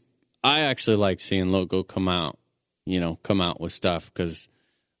think I actually like seeing Logo come out with stuff because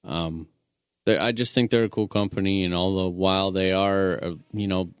I just think they're a cool company, and all the while they are a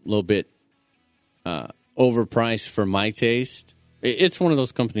little bit overpriced for my taste. It's one of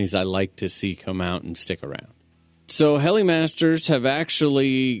those companies I like to see come out and stick around. So Helimasters have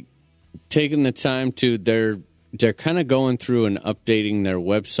actually taken the time to they're kind of going through and updating their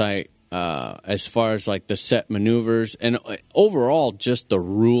website as far as like the set maneuvers and overall just the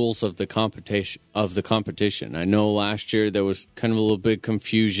rules of the competition. I know last year there was kind of a little bit of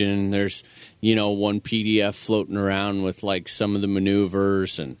confusion. There's one PDF floating around with like some of the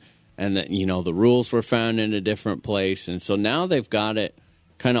maneuvers and that the rules were found in a different place, and so now they've got it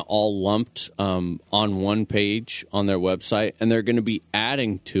kind of all lumped on one page on their website, and they're going to be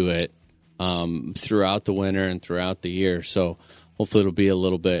adding to it throughout the winter and throughout the year. So hopefully it'll be a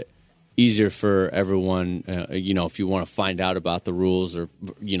little bit easier for everyone, if you want to find out about the rules or,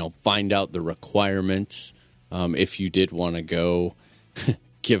 find out the requirements. If you did want to go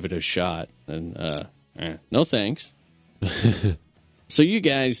give it a shot, then no thanks. So you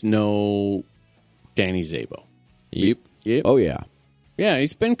guys know Danny Szabo. Yep. oh yeah, Yeah,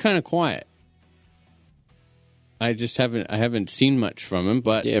 he's been kind of quiet. I haven't seen much from him,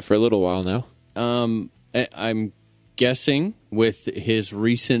 but Yeah, for a little while now. I'm guessing with his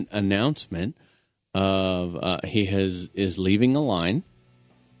recent announcement of he is leaving Align,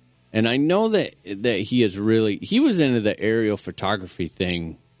 and I know that he was into the aerial photography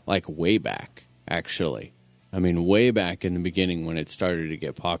thing like way back, actually. I mean, way back in the beginning when it started to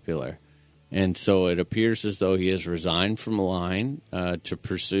get popular. And so it appears as though he has resigned from Align to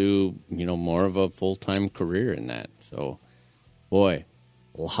pursue, more of a full-time career in that. So, boy,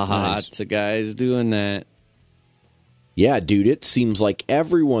 lots of guys doing that. yeah, dude. It seems like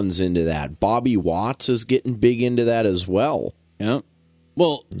everyone's into that. Bobby Watts is getting big into that as well. Yep.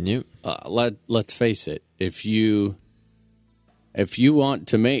 Well, Yep. let's face it. If you want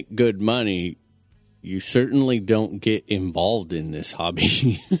to make good money, you certainly don't get involved in this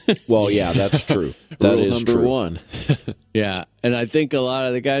hobby. Well, yeah, that's true. That Rule is number true. one. Yeah, and I think a lot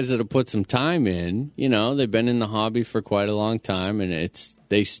of the guys that have put some time in, they've been in the hobby for quite a long time, and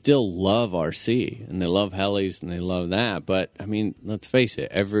they still love RC, and they love helis, and they love that. But, I mean, let's face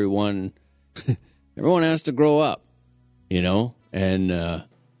it, everyone has to grow up, and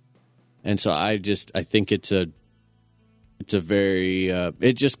so I think it's a very,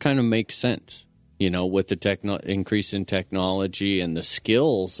 it just kind of makes sense. With the increase in technology and the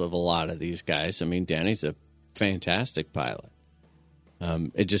skills of a lot of these guys. I mean, Danny's a fantastic pilot.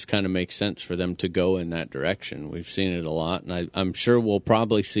 It just kind of makes sense for them to go in that direction. We've seen it a lot, and I'm sure we'll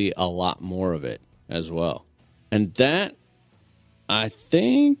probably see a lot more of it as well. And that, I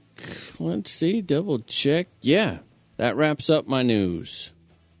think, let's see, double check. Yeah, that wraps up my news.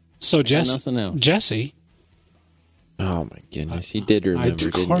 So nothing else. Jesse, Oh my goodness, he did remember, of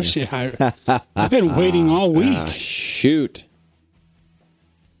didn't course, you? yeah. I've been waiting all week. Shoot.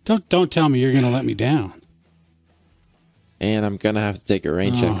 Don't tell me you're going to let me down. And I'm gonna have to take a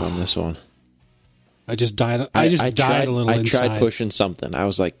rain check on this one. I just died. I died a little I inside. tried pushing something. I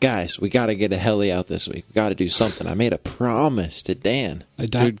was like, guys, we got to get a heli out this week. We got to do something. I made a promise to Dan. I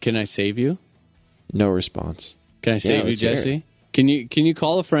died. Dude, can I save you? No response. Can I save you, let's hear it. Jesse? Can you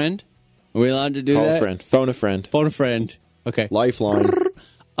call a friend? Are we allowed to do Call that? a friend. Phone a friend. Phone a friend. Okay. Lifeline.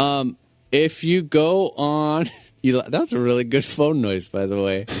 If you go on, that was a really good phone noise, by the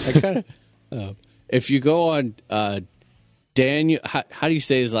way. I kind of. If you go on Daniel, how do you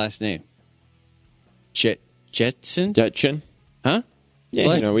say his last name? Jetson? Jetchin? Huh?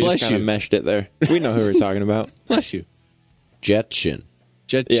 Yeah, we just kind of meshed it there. We know who we're talking about. Bless you. Jetchin.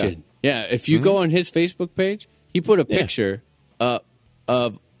 Jetchin. Yeah, if you go on his Facebook page, he put a picture of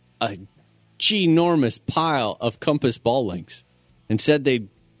a ginormous pile of Compass ball links and said they.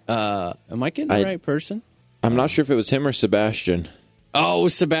 Am I getting the right person? I'm not sure if it was him or Sebastian. Oh, it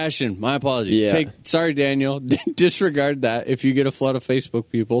was Sebastian. My apologies. Yeah. Sorry, Daniel. Disregard that if you get a flood of Facebook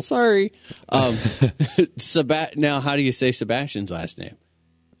people. Sorry. Now, how do you say Sebastian's last name?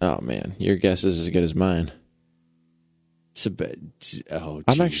 Oh, man. Your guess is as good as mine.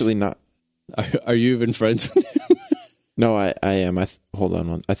 I'm actually not. Are you even friends with him? No, I am. Hold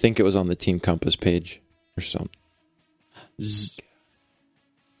on. I think it was on the Team Compass page or something.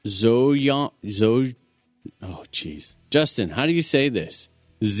 Oh, jeez. Justin, how do you say this?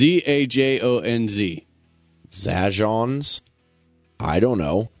 Zajonz. Zajon's? I don't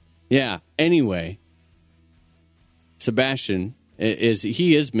know. Yeah. Anyway, Sebastian is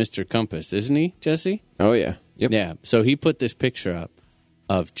Mr. Compass, isn't he, Jesse? Oh, yeah. Yep. Yeah. So he put this picture up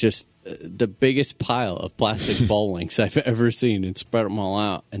of just the biggest pile of plastic ball links I've ever seen and spread them all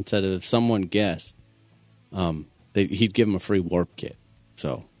out and said if someone guessed, he'd give him a free warp kit.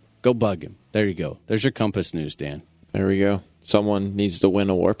 So go bug him. There you go. There's your Compass news, Dan. There we go. Someone needs to win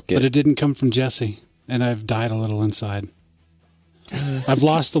a warp kit. But it didn't come from Jesse, and I've died a little inside. I've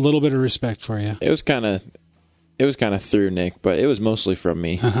lost a little bit of respect for you. It was kind of through Nick, but it was mostly from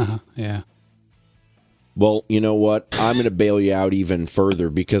me. Yeah. Well, you know what? I'm going to bail you out even further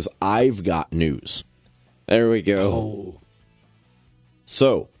because I've got news. There we go. Oh.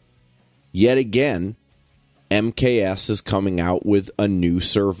 So, yet again, MKS is coming out with a new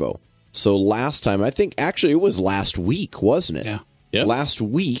servo. So last time, I think actually it was last week, wasn't it? Yeah. Yep. Last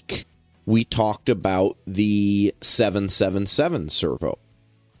week, we talked about the 777 servo.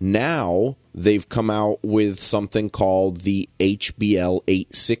 Now, they've come out with something called the HBL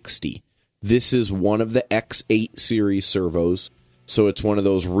 860. This is one of the X8 series servos. So it's one of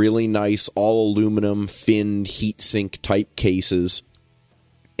those really nice all-aluminum finned heatsink type cases.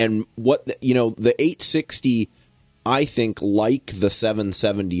 And the 860, I think, like the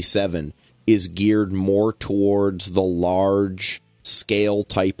 777, is geared more towards the large scale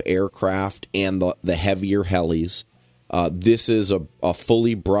type aircraft and the heavier helis. This is a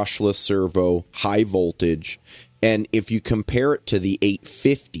fully brushless servo, high voltage. And if you compare it to the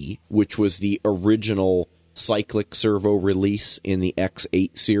 850, which was the original cyclic servo release in the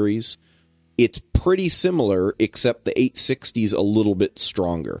X8 series, it's pretty similar, except the 860 is a little bit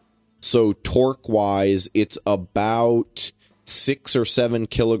stronger. So torque-wise, it's about 6 or 7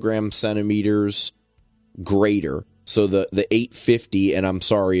 kilogram centimeters greater. So the 850, and I'm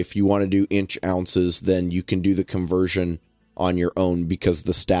sorry, if you want to do inch ounces, then you can do the conversion on your own because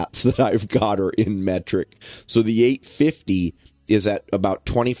the stats that I've got are in metric. So the 850 is at about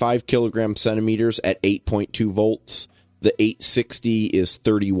 25 kilogram centimeters at 8.2 volts. The 860 is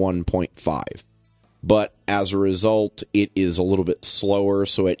 31.5. But as a result, it is a little bit slower.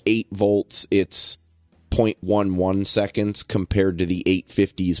 So at 8 volts, it's 0.11 seconds compared to the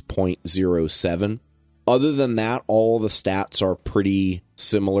 850's 0.07. Other than that, all the stats are pretty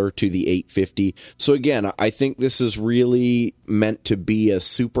similar to the 850. So again, I think this is really meant to be a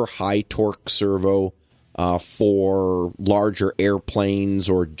super high torque servo for larger airplanes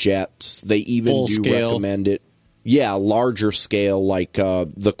or jets. They even Full do scale. recommend it. Yeah, larger scale, like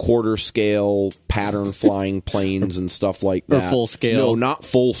the quarter scale pattern flying planes and stuff like Or that. full scale. No, not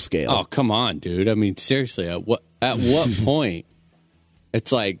full scale. Oh, come on, dude. I mean, seriously, at what point?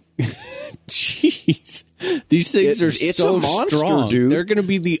 It's like, jeez. These things are It's so a monster, strong. dude. They're going to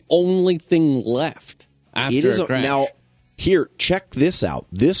be the only thing left after It is a crash. now. Here, check this out.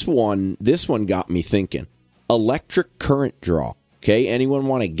 This one got me thinking. Electric current draw. Okay, anyone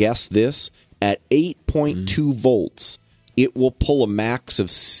want to guess this? At 8.2 volts, it will pull a max of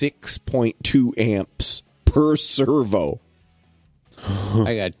 6.2 amps per servo.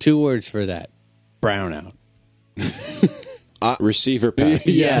 I got 2 words for that. Brownout. Receiver pack.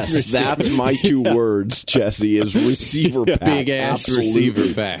 Yes, that's my 2 words, Jesse, is receiver pack. Big ass Absolutely.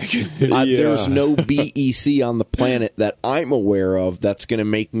 receiver pack. There's no BEC on the planet that I'm aware of that's going to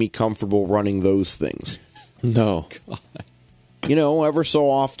make me comfortable running those things. No. You know, ever so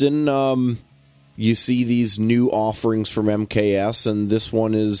often, you see these new offerings from MKS, and this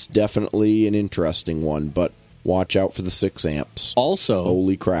one is definitely an interesting one. But Watch out for the 6 amps. Also,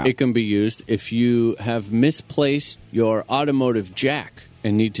 Holy crap. it can be used if you have misplaced your automotive jack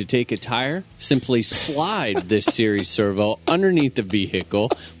and need to take a tire. Simply slide this series servo underneath the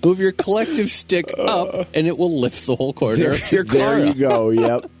vehicle, move your collective stick up, and it will lift the whole corner of your car. There you go.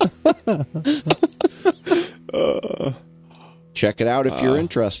 Yep. Check it out if you're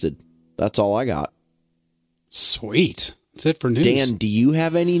interested. That's all I got. Sweet. That's it for news. Dan, do you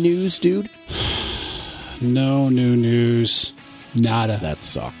have any news, dude? No new news. Nada. That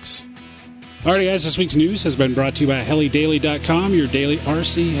sucks. Alrighty, guys, this week's news has been brought to you by helidaily.com, your daily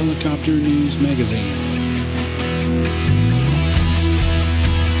RC helicopter news magazine.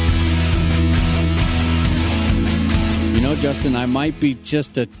 You know, Justin, I might be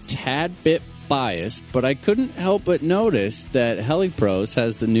just a tad bit biased, but I couldn't help but notice that HeliPros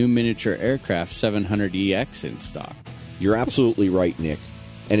has the new miniature aircraft 700EX in stock. You're absolutely right, Nick.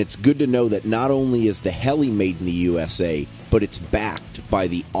 And it's good to know that not only is the heli made in the USA, but it's backed by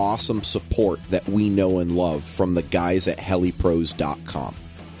the awesome support that we know and love from the guys at helipros.com.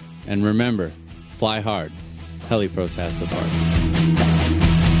 And remember, fly hard. HeliPros has the part.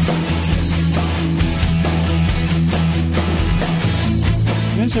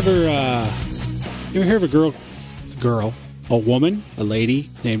 You guys ever hear of a woman, a lady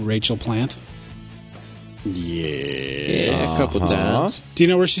named Rachel Plant? Yeah, a couple times. Do you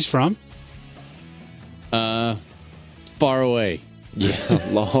know where she's from? Far away. Yeah,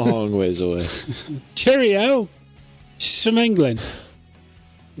 long ways away. Cheerio. She's from England.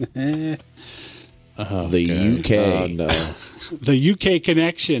 The UK. Oh, no. The UK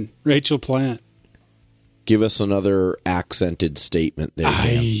connection, Rachel Plant. Give us another accented statement there,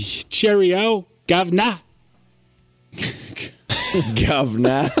 Dan. Aye, cheerio, governor.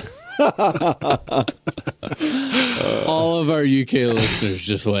 Governor. All of our UK listeners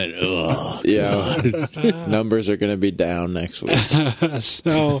just went, ugh. Yeah. Numbers are going to be down next week.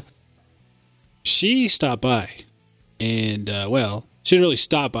 So she stopped by, and she didn't really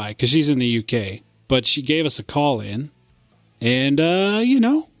stop by because she's in the UK, but she gave us a call in, and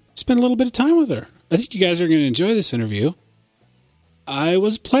spent a little bit of time with her. I think you guys are going to enjoy this interview. I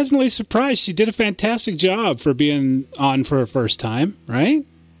was pleasantly surprised. She did a fantastic job for being on for her first time, right?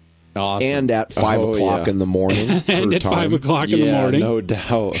 Awesome. And at 5 o'clock in the morning. And at 5 o'clock in the morning. No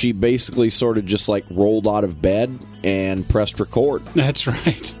doubt. She basically sort of just like rolled out of bed and pressed record. That's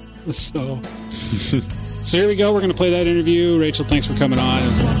right. So here we go. We're going to play that interview. Rachel, thanks for coming on. It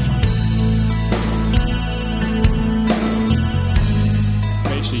was a lot of fun.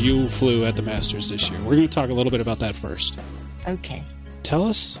 Rachel, you flew at the Masters this year. We're going to talk a little bit about that first. Okay. Tell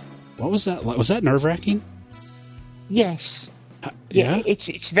us, what was that like? Was that nerve-wracking? Yes. Yeah?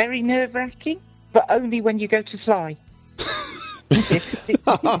 It's very nerve-wracking, but only when you go to fly.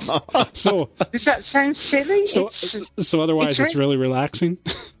 So Does that sound silly? so otherwise it's really relaxing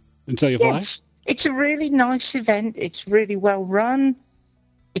until you fly? Yes. It's a really nice event. It's really well run.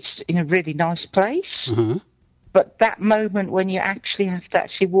 It's in a really nice place. Uh-huh. But that moment when you actually have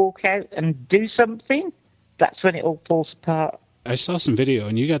to walk out and do something, that's when it all falls apart. I saw some video,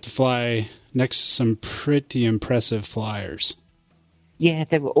 and you got to fly next to some pretty impressive flyers. Yeah,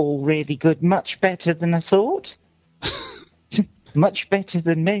 they were all really good. Much better than I thought. Much better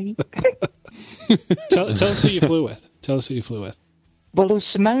than me. Tell us who you flew with. Tell us who you flew with. Well, it was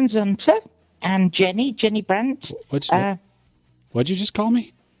Simone Zunter and Jenny Brandt. What'd you just call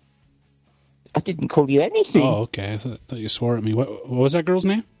me? I didn't call you anything. Oh, okay. I thought you swore at me. What was that girl's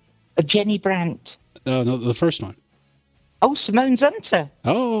name? Jenny Brandt. Oh, no, the first one. Oh, Simone Zunter.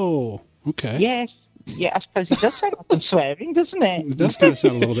 Oh, okay. Yes. Yeah, I suppose it does sound like I'm swearing, doesn't it? It does kind of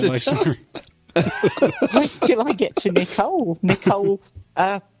sound a little bit like swearing. Wait till I get to Nicole. Nicole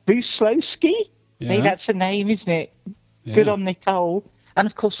Buslowski. Yeah. Hey, that's her name, isn't it? Yeah. Good on Nicole. And,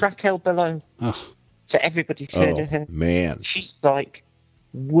 of course, Raquel Below. Oh, So everybody's heard of her. Man. She's, like,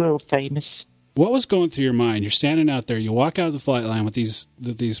 world famous. what was going through your mind? You're standing out there. You walk out of the flight line with these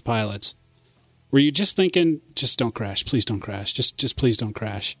pilots. Were you just thinking, just don't crash, please don't crash, just please don't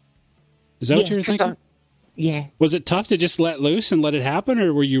crash? Is that what you were thinking? Yeah. Was it tough to just let loose and let it happen,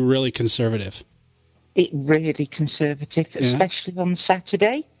 or were you really conservative? It really conservative, Yeah. especially on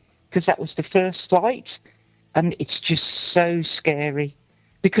Saturday, because that was the first flight, and it's just so scary.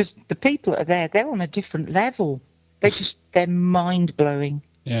 Because the people that are there, they're on a different level. They're mind-blowing.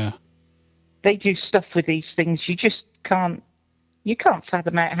 Yeah. They do stuff with these things you just can't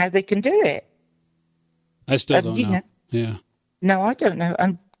fathom out how they can do it. I still don't you know. know. Yeah. No, I don't know.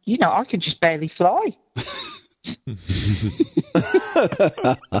 And, I can just barely fly.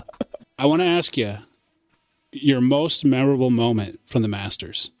 I want to ask you your most memorable moment from the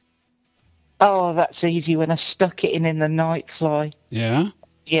Masters. Oh, that's easy. When I stuck it in the night fly. Yeah?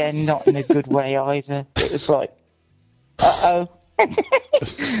 Yeah, not in a good way either. It was like, uh-oh.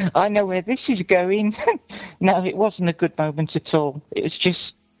 I know where this is going. No, it wasn't a good moment at all. It was just,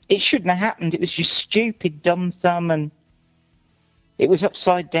 it shouldn't have happened. It was just stupid, dumb thumb, and it was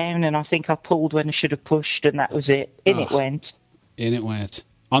upside down, and I think I pulled when I should have pushed, and that was it. In it went. In it went.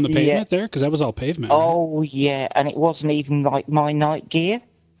 On the pavement there? Because that was all pavement. Oh, right? Yeah, and it wasn't even like my night gear.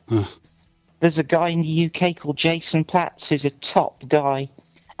 There's a guy in the UK called Jason Platts, who's a top guy,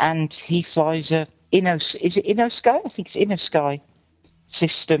 and he flies a is it InnoSky? I think it's InnoSky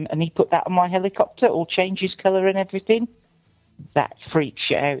system, and he put that on my helicopter, all changes colour and everything. That freaks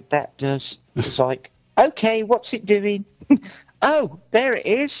you out, that does. It's like, okay, what's it doing? Oh, there it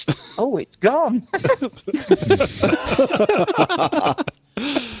is. Oh, it's gone.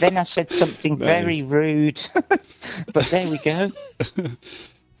 Then I said something very rude, but there we go.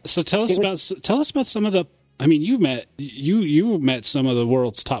 So tell us about some of the. I mean, you met some of the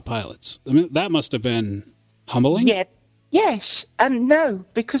world's top pilots. I mean, that must have been humbling. Yeah, yes, and no,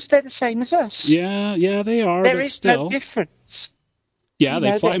 because they're the same as us. Yeah, they are. There but is still. no difference. Yeah,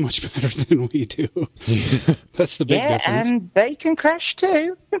 they fly much better than we do. That's the big difference. Yeah, and they can crash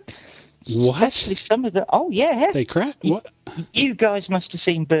too. What? Especially some of them. Oh, yeah. They crash? What? You guys must have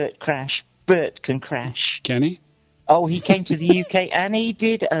seen Bert crash. Bert can crash. Can he? Oh, he came to the UK and he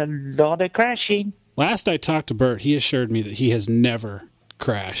did a lot of crashing. Last I talked to Bert, he assured me that he has never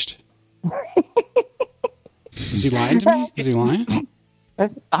crashed. Is he lying to me? Is he lying?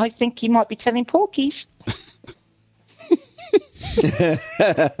 I think he might be telling porkies.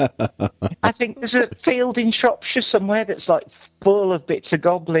 I think there's a field in Shropshire somewhere that's like full of bits of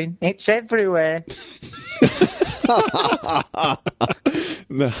goblin. It's everywhere.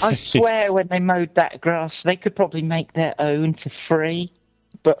 Nice. I swear when they mowed that grass, they could probably make their own for free.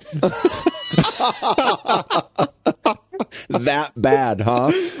 But that bad,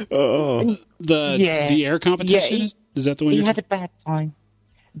 huh? The air competition? Is that the one you you're had a bad time.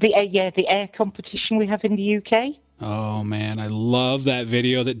 The air competition we have in the UK. Oh, man, I love that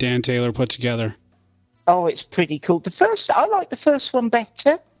video that Dan Taylor put together. Oh, it's pretty cool. I like the first one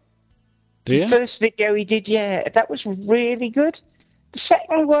better. Do you? The first video he did, yeah, that was really good. The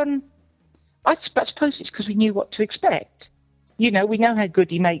second one, I suppose it's because we knew what to expect. You know, we know how good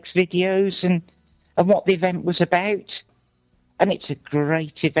he makes videos and what the event was about. And it's a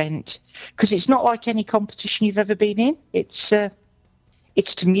great event. Because it's not like any competition you've ever been in. It's to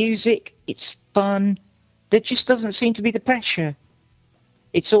music, it's fun. There just doesn't seem to be the pressure.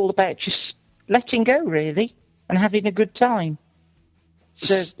 It's all about just letting go, really, and having a good time.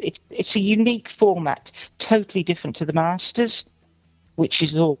 So it's a unique format, totally different to the Masters, which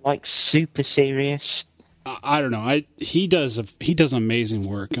is all like super serious. I don't know. He does amazing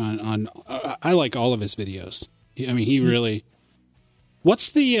work on. I like all of his videos. I mean, he really. What's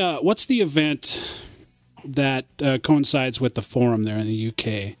the event that coincides with the forum there in the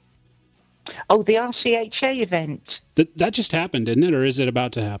UK? Oh, the RCHA event. That just happened, didn't it, or is it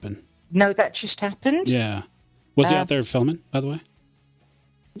about to happen? No, that just happened. Yeah. Was he out there filming, by the way?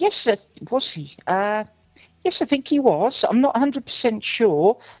 Yes, was he? Yes, I think he was. I'm not 100%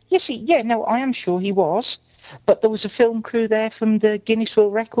 sure. Yes, I am sure he was. But there was a film crew there from the Guinness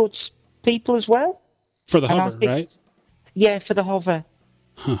World Records people as well. For the hover, right? Yeah, for the hover.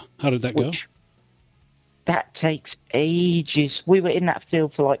 Huh. How did that go? That takes ages. We were in that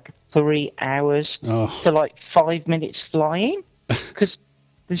field for like 3 hours for like 5 minutes flying because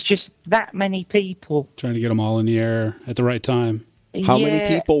there's just that many people. Trying to get them all in the air at the right time. How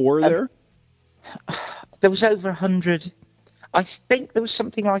many people were there? There was over 100. I think there was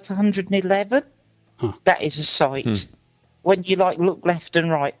something like 111. Huh. That is a sight. When you look left and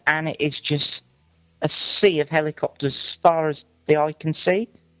right, and it is just a sea of helicopters as far as the eye can see,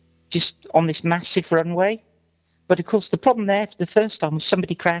 just on this massive runway. But of course, the problem there for the first time was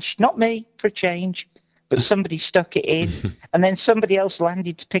somebody crashed. Not me, for a change, but somebody stuck it in, and then somebody else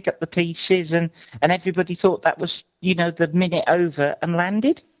landed to pick up the pieces, and everybody thought that was, the minute over and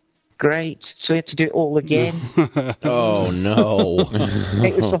landed. Great. So we had to do it all again. Oh, no.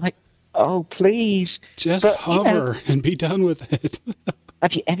 It was like, oh, please. Just hover and be done with it.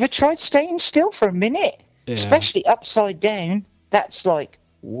 Have you ever tried staying still for a minute? Yeah. Especially upside down. That's like,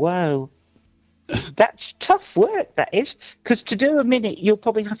 whoa. That's tough work, that is. Because to do a minute, you'll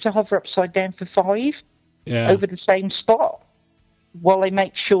probably have to hover upside down for 5 over the same spot while they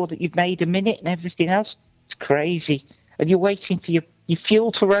make sure that you've made a minute and everything else. It's crazy. And you're waiting for your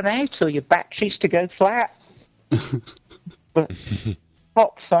fuel to run out or your batteries to go flat. But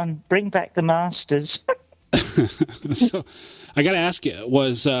hot fun. Bring back the Masters. So I got to ask you,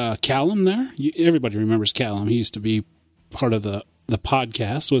 was Callum there? Everybody remembers Callum. He used to be part of the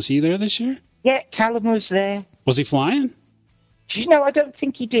podcast. Was he there this year? Yeah, Callum was there. Was he flying? Do you know, I don't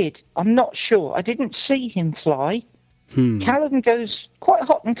think he did. I'm not sure. I didn't see him fly. Callum goes quite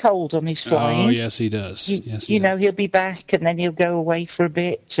hot and cold on his flying. Oh, yes, he does. You know, he'll be back and then he'll go away for a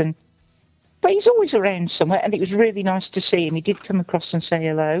bit. But he's always around somewhere, and it was really nice to see him. He did come across and say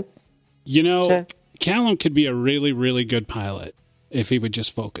hello. You know, Callum could be a really, really good pilot if he would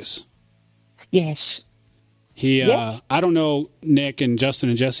just focus. Yes. I don't know, Nick and Justin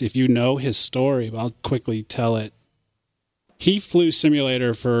and Jesse, if you know his story, but I'll quickly tell it. He flew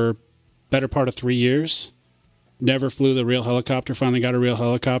simulator for better part of 3 years. Never flew the real helicopter, finally got a real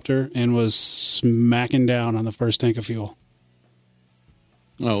helicopter, and was smacking down on the first tank of fuel.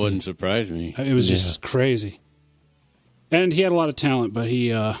 Oh, it wouldn't surprise me. It was just crazy. And he had a lot of talent, but he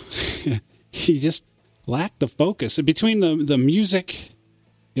he just lacked the focus. Between the music,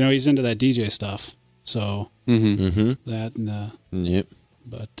 you know, he's into that DJ stuff. So that and Yep.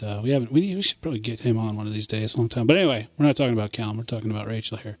 but we should probably get him on one of these days, a long time. But anyway, we're not talking about Callum, we're talking about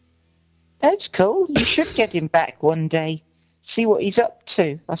Rachel here. That's cool. You should get him back one day. See what he's up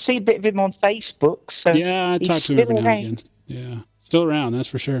to. I see a bit of him on Facebook. So yeah, I talk to him every now and again. Yeah, still around, that's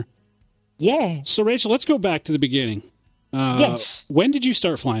for sure. Yeah. So, Rachel, let's go back to the beginning. Yes. When did you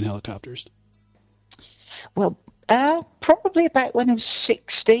start flying helicopters? Well, probably about when I was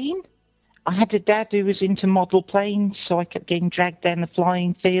 16. I had a dad who was into model planes, so I kept getting dragged down the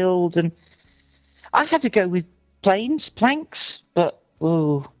flying field, and I had to go with planks, but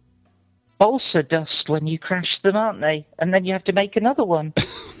balsa dust when you crash them, aren't they? And then you have to make another one.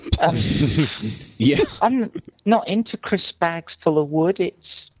 Yeah. I'm not into crisp bags full of wood.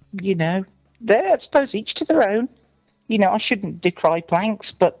 It's, you know, I suppose each to their own. You know, I shouldn't decry planks,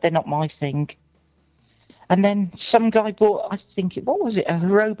 but they're not my thing. And then some guy bought, what was it, a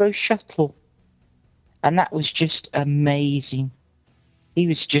Robo Shuttle. And that was just amazing. He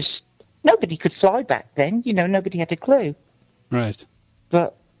was just, nobody could fly back then. You know, nobody had a clue. Right.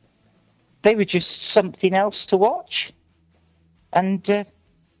 But they were just something else to watch. And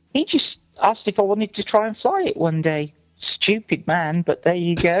he just asked if I wanted to try and fly it one day. Stupid man, but there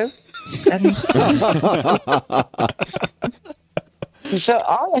you go. And so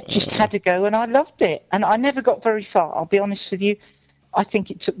I just had to go, and I loved it. And I never got very far, I'll be honest with you. I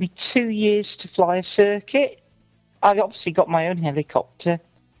think it took me 2 years to fly a circuit. I obviously got my own helicopter,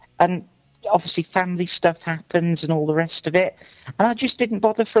 and obviously family stuff happens and all the rest of it. And I just didn't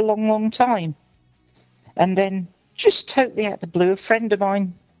bother for a long, long time. And then, just totally out of the blue, a friend of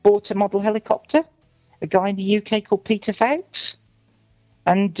mine bought a model helicopter, a guy in the UK called Peter Fowkes.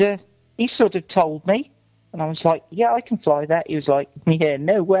 And he sort of told me, and I was like, yeah, I can fly that. He was like, yeah,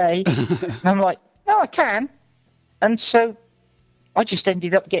 no way. And I'm like, no, I can. And so I just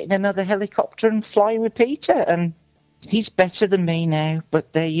ended up getting another helicopter and flying with Peter. And he's better than me now,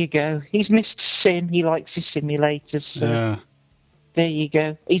 but there you go. He's Mr. Sim. He likes his simulators. So there you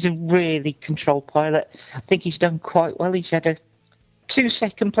go. He's a really controlled pilot. I think he's done quite well. He's had 2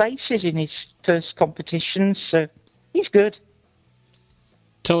 second places in his first competitions, so he's good.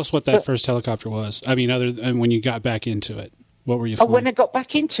 Tell us what that first helicopter was. I mean, other than when you got back into it, what were you flying? When I got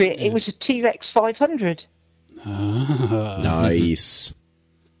back into it, it was a T-Rex 500. Nice.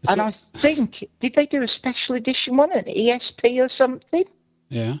 And I think, did they do a special edition one, an ESP or something?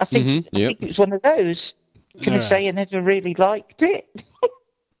 Yeah. I think it was one of those. Can I say I never really liked it?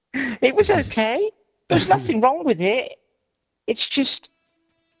 It was okay. There's nothing wrong with it. It's just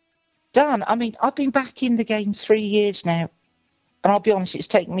done. I mean, I've been back in the game 3 years now. And I'll be honest, it's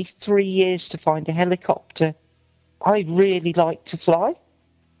taken me 3 years to find a helicopter I really like to fly.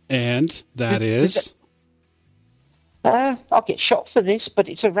 And that is? I'll get shot for this, but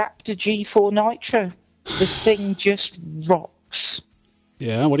it's a Raptor G4 Nitro. The thing just rocks.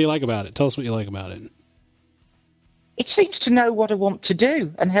 Yeah, what do you like about it? Tell us what you like about it. It seems to know what I want to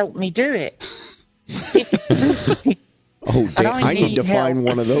do and help me do it. Oh, damn, I need to find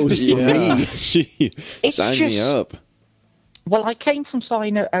one of those for me. Sign me up. Well, I came from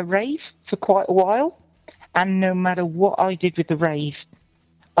flying a Rave for quite a while, and no matter what I did with the Rave,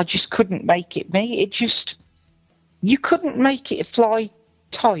 I just couldn't make it me. You couldn't make it fly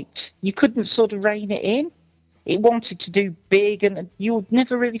tight. You couldn't sort of rein it in. It wanted to do big, and you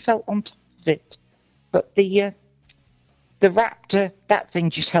never really felt on top of it. But the Raptor, that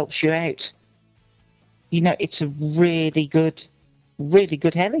thing just helps you out. You know, it's a really good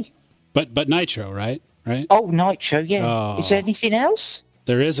heli. But Nitro, right? Right? Oh, Nitro, yeah. Oh. Is there anything else?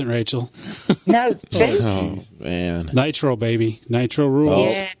 There isn't, Rachel. No. Oh, man. Nitro, baby. Nitro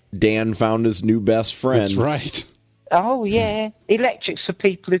rules. Yeah. Dan found his new best friend. That's right. Oh, yeah. Electric's for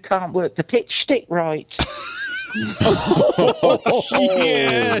people who can't work the pitch stick right.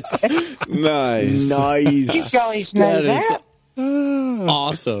 Yes. Nice. Nice. You guys know That is that.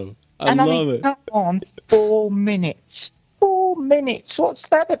 awesome. I And love mean, it. come on, 4 minutes. 4 minutes. What's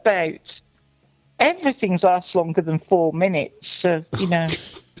that about? Everything lasts longer than 4 minutes.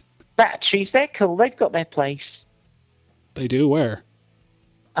 Batteries, they're cool. They've got their place. They do where?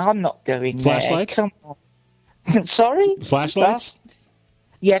 I'm not going Flashlights? there. Come on. Sorry? Flashlights?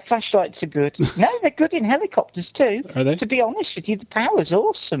 Yeah, flashlights are good. No, they're good in helicopters too. Are they? To be honest with you, the power's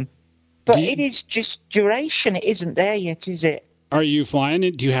awesome. But Do you- it is just duration. It isn't there yet, is it? Are you flying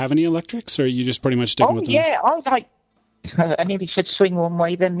it? Do you have any electrics, or are you just pretty much sticking Oh, with them? yeah, I like... I nearly said swing one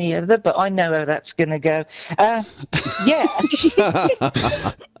way, then the other, but I know how that's going to go. Yeah.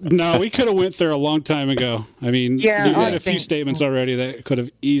 No, we could have went there a long time ago. I mean, Yeah, you had I a few think- statements already that could have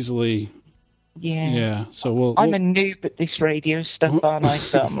easily... Yeah. Yeah, so I'm a noob at this radio stuff, aren't I?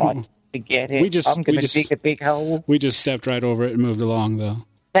 So I'm like, forget it. I'm going to dig a big hole. We just stepped right over it and moved along, though.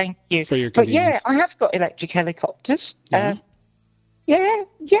 Thank you. For your But yeah, convenience. I have got electric helicopters. Yeah?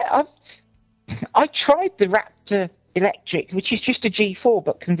 I tried the Raptor electric, which is just a G4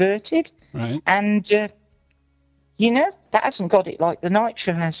 but converted. Right. And, that hasn't got it like the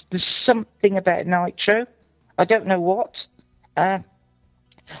Nitro has. There's something about Nitro. I don't know what.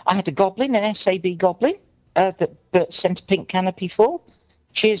 I had a Goblin, an SAB Goblin, that Bert sent a pink canopy for.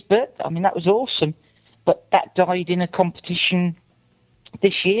 Cheers, Bert. I mean, that was awesome. But that died in a competition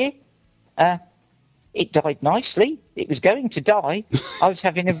this year. It died nicely. It was going to die. I was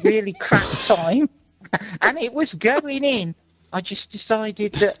having a really crap time, and it was going in. I just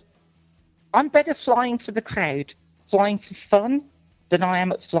decided that I'm better flying for the crowd, flying for fun, than I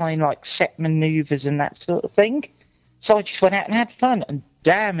am at flying like set manoeuvres and that sort of thing. So I just went out and had fun, and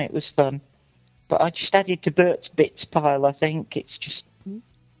damn, it was fun. But I just added to Bert's bits pile, I think. It's just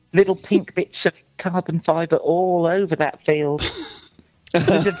little pink bits of carbon fibre all over that field.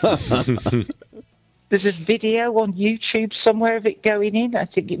 There's a video on YouTube somewhere of it going in. I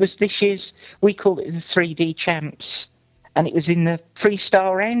think it was this year's, we call it the 3D Champs. And it was in the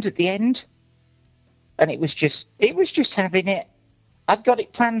freestyle round at the end. And it was just having it. I'd got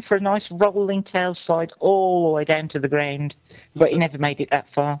it planned for a nice rolling tail slide all the way down to the ground, but he never made it that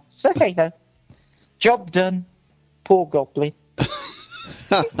far. So hey ho, job done. Poor Goblin.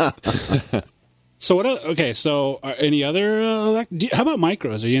 So what? Okay, so any other? How about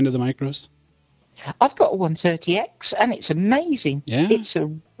micros? Are you into the micros? I've got a 130X, and it's amazing. Yeah? It's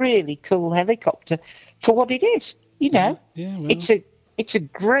a really cool helicopter for what it is. Yeah, well. It's a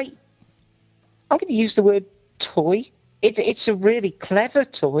great. I'm going to use the word toy. It's a really clever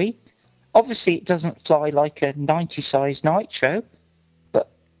toy. Obviously, it doesn't fly like a 90-size Nitro,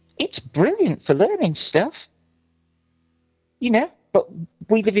 but it's brilliant for learning stuff. But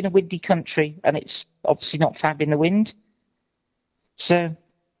we live in a windy country, and it's obviously not fab in the wind. So,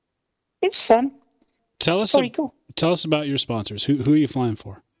 it's fun. Tell us about your sponsors. Who are you flying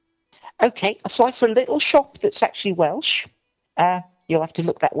for? Okay, I fly for a little shop that's actually Welsh. You'll have to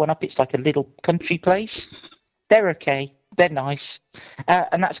look that one up. It's like a little country place. They're okay. They're nice.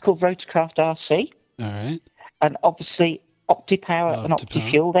 And that's called Rotorcraft RC. All right. And obviously, OptiPower and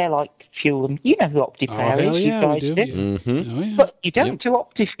OptiFuel, they're like fuel. And you know who OptiPower hell is. yeah, you guys we do. Mm-hmm. Oh, yeah. But you don't do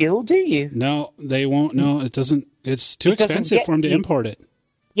OptiFuel, do you? No, they won't. No, it doesn't. It's too expensive for them to import it.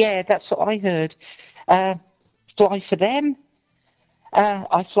 Yeah, that's what I heard. Fly for them.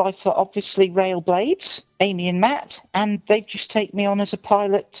 I fly for, obviously, Railblades, Amy and Matt, and they've just taken me on as a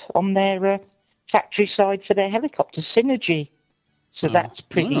pilot on their factory side for their helicopter, Synergy. So that's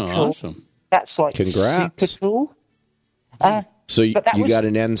pretty cool. Awesome. That's like Congrats. super cool. So you But that was- got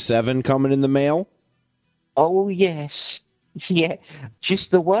an N7 coming in the mail? Oh, yes. Yeah,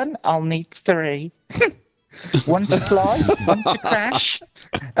 just the one. I'll need 3. One to fly, one to crash,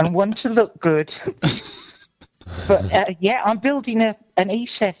 and one to look good. But, I'm building an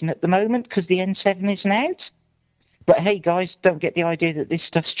E7 at the moment because the N7 isn't out. But, hey, guys, don't get the idea that this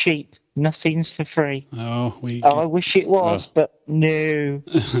stuff's cheap. Nothing's for free. Oh, I wish it was, but no.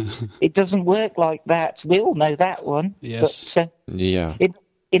 It doesn't work like that. We all know that one. Yes. But, Yeah.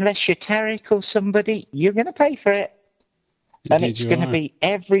 unless you're Tarek or somebody, you're going to pay for it. And Indeed it's you going to are. be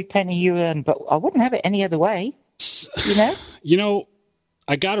every penny you earn. But I wouldn't have it any other way. You know,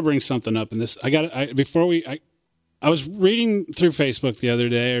 I got to bring something up in this. I was reading through Facebook the other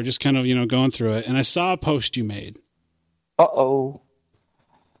day, or just kind of going through it, and I saw a post you made. Uh-oh.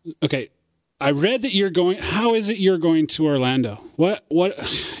 Okay, I read that you're going. How is it you're going to Orlando? What?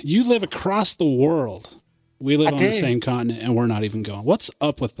 You live across the world. We live I on the do. same continent, and we're not even going. What's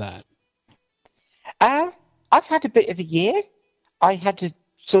up with that? I've had a bit of a year. I had a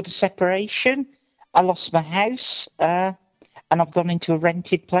sort of separation. I lost my house, and I've gone into a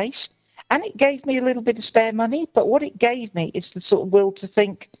rented place. And it gave me a little bit of spare money, but what it gave me is the sort of will to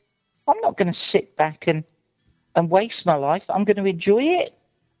think, I'm not going to sit back and waste my life. I'm going to enjoy it.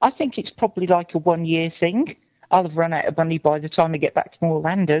 I think it's probably like a 1 year thing. I'll have run out of money by the time I get back to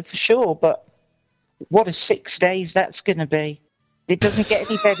Orlando for sure, but what a 6 days that's going to be. It doesn't get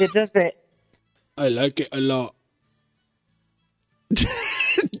any better, does it? I like it a lot.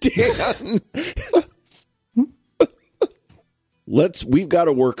 Dan. We've got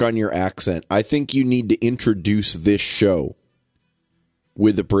to work on your accent. I think you need to introduce this show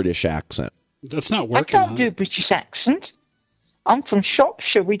with a British accent. That's not I working. can't do a British accent. I'm from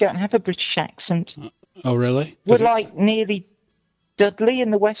Shropshire. We don't have a British accent. Oh, really? We're Does it like nearly Dudley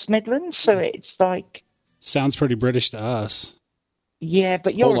in the West Midlands, so it's like, sounds pretty British to us. yeah,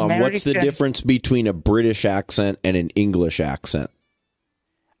 but you're Hold on, American. what's the difference between a British accent and an English accent?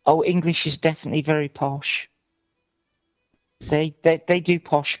 Oh, English is definitely very posh. They do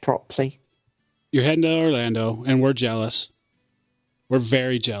posh properly. You're heading to Orlando, and we're jealous. We're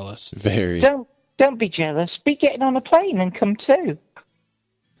very jealous. Very. Don't be jealous. Be getting on a plane and come too.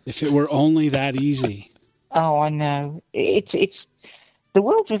 If it were only that easy. Oh, I know. It's the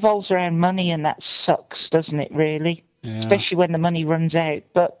world revolves around money, and that sucks, doesn't it? Really, Yeah. especially when the money runs out.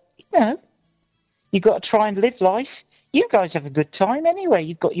 But you've got to try and live life. You guys have a good time anyway.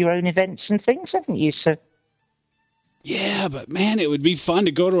 You've got your own events and things, haven't you? So Yeah, but man, it would be fun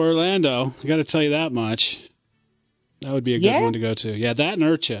to go to Orlando. I got to tell you that much. That would be a good Yeah? one to go to. Yeah, that and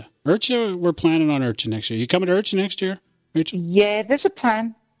Urcha. Urcha, we're planning on Urcha next year. You coming to Urcha next year, Rachel? yeah, there's a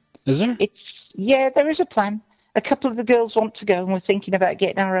plan. Is there? There is a plan. A couple of the girls want to go, and we're thinking about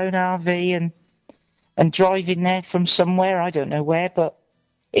getting our own RV and driving there from somewhere. I don't know where, but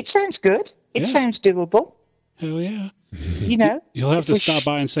it sounds good. It Yeah. sounds doable. Hell yeah. You know. You'll have If to we stop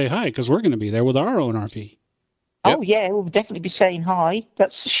by and say hi because we're going to be there with our own RV. Oh, yeah, we'll definitely be saying hi,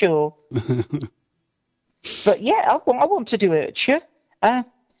 that's for sure. But, yeah, I want to do Urcha.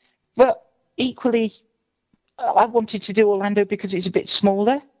 But equally, I wanted to do Orlando because it's a bit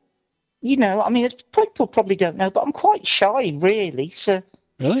smaller. You know, I mean, people probably don't know, but I'm quite shy, really. So,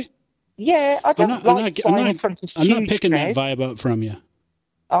 Really? yeah, I don't like flying in front of I'm not huge picking that crowds. vibe up from you.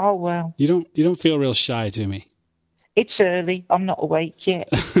 Oh, well, You don't feel real shy to me. it's early. I'm not awake yet.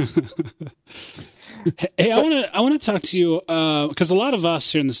 Hey, I want to talk to you because a lot of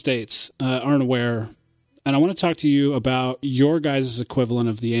us here in the States aren't aware, and I want to talk to you about your guys' equivalent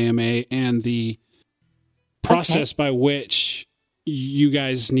of the AMA and the process by which you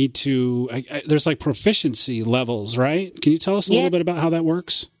guys need to. There's like proficiency levels, right? Can you tell us a little bit about how that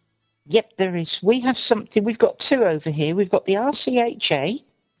works? Yep, there is. We have something. We've got two over here. We've got the RCHA.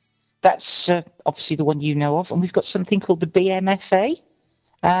 That's obviously the one you know of. And we've got something called the BMFA.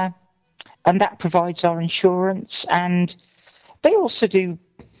 And that provides our insurance. And they also do,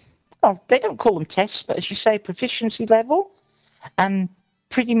 well, they don't call them tests, but as you say, proficiency level. And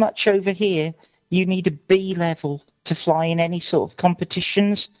pretty much over here, you need a B level to fly in any sort of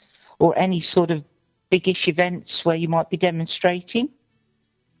competitions or any sort of biggish events where you might be demonstrating.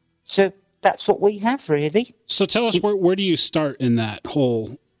 So that's what we have, really. So tell us, where do you start in that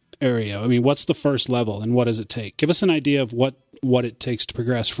whole area? I mean, what's the first level and what does it take? Give us an idea of what it takes to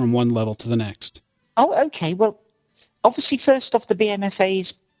progress from one level to the next. Oh, okay. Well, obviously, first off, the BMFA is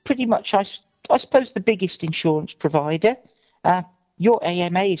pretty much, I suppose, the biggest insurance provider. Your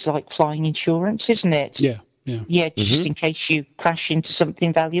AMA is like flying insurance, isn't it? Yeah. Yeah, just in case you crash into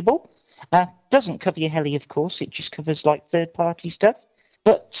something valuable. Doesn't cover your heli, of course. It just covers like third-party stuff.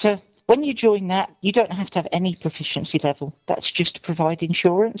 But when you join that, you don't have to have any proficiency level. That's just to provide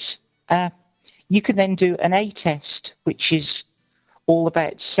insurance. You can then do an A test, which is all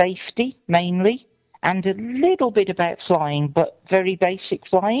about safety, mainly, and a little bit about flying, but very basic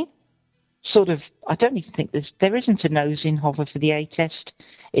flying. Sort of, I don't even think there isn't a nose in hover for the A test.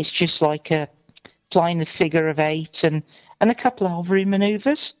 It's just like flying the figure of 8 and a couple of hovering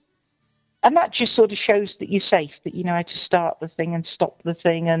manoeuvres. And that just sort of shows that you're safe, that you know how to start the thing and stop the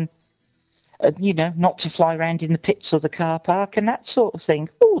thing and, you know, not to fly around in the pits or the car park and that sort of thing.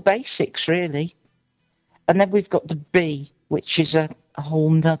 All the basics, really. And then we've got the B, which is a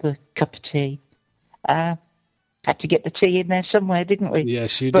whole nother cup of tea. Had to get the tea in there somewhere, didn't we?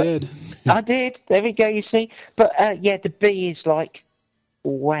 Yes, you did. I did. There we go, you see. But, yeah, the B is like,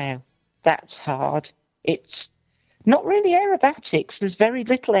 wow, that's hard. It's not really aerobatics. There's very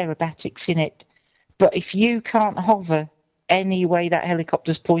little aerobatics in it. But if you can't hover any way that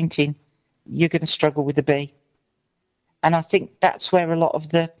helicopter's pointing, you're going to struggle with the B. And I think that's where a lot of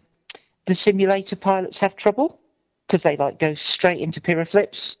the simulator pilots have trouble, because they go straight into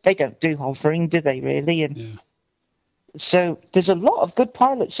pyroflips. They don't do hovering, do they, really? And so there's a lot of good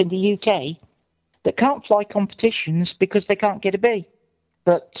pilots in the UK that can't fly competitions because they can't get a B.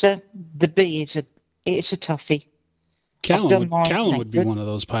 But the B is a toughie. Callum would be one of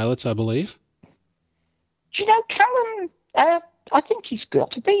those pilots, I believe. Do you know, Callum, I think he's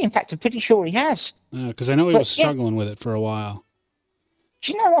got to be. In fact, I'm pretty sure he has. Because I know he was struggling with it for a while.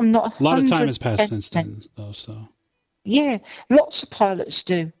 Do you know, I'm not... A lot of time has passed since then, though, so... Yeah, lots of pilots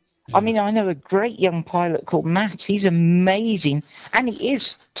do. Yeah. I mean, I know a great young pilot called Matt. He's amazing, and he is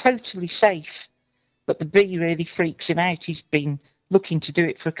totally safe. But the B really freaks him out. He's been looking to do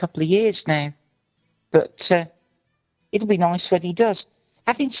it for a couple of years now. But it'll be nice when he does.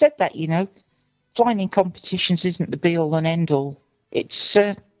 Having said that, you know, flying in competitions isn't the be-all and end-all. It's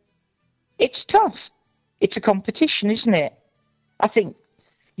tough. It's a competition, isn't it? I think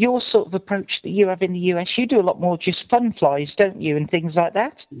your sort of approach that you have in the US, you do a lot more just fun flies, don't you, and things like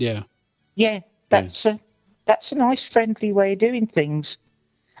that? Yeah. Yeah, that's a nice, friendly way of doing things,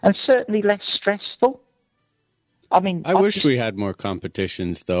 and certainly less stressful. I mean, I wish we had more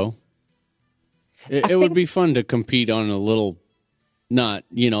competitions, though. It would be fun to compete on a little, not,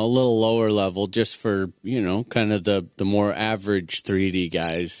 a little lower level, just for, kind of the more average 3D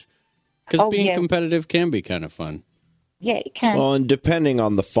guys. Because being competitive can be kind of fun. Yeah, it can. Well, and depending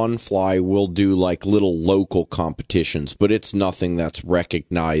on the fun fly, we'll do like little local competitions, but it's nothing that's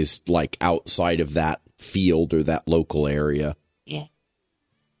recognized like outside of that field or that local area. Yeah.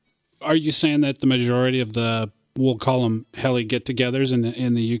 Are you saying that the majority of the, we'll call them heli get-togethers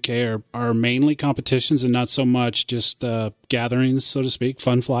in the UK are mainly competitions and not so much just gatherings, so to speak,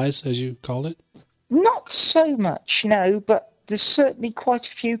 fun flies, as you called it? Not so much, no, but there's certainly quite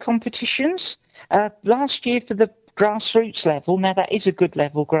a few competitions. Last year for the grassroots level, now that is a good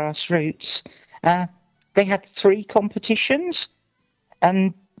level, grassroots, they had 3 competitions,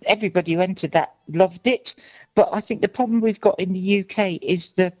 and everybody who entered that loved it. But I think the problem we've got in the UK is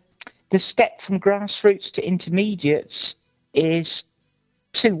the step from grassroots to intermediates is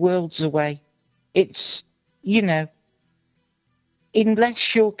 2 worlds away. It's, unless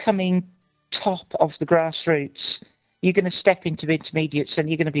you're coming top of the grassroots, you're going to step into intermediates and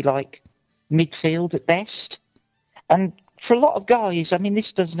you're going to be like midfield at best. And for a lot of guys, I mean,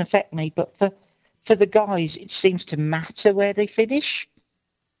 this doesn't affect me, but for the guys, it seems to matter where they finish.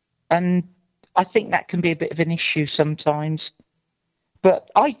 And I think that can be a bit of an issue sometimes. But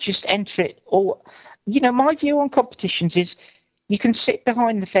I just enter it all. My view on competitions is you can sit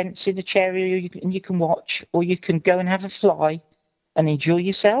behind the fence in a chair and you can watch, or you can go and have a fly and enjoy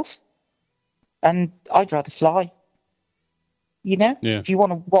yourself. And I'd rather fly. Yeah. If you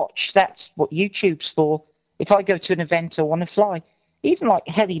want to watch, that's what YouTube's for. If I go to an event, I want to fly. Even like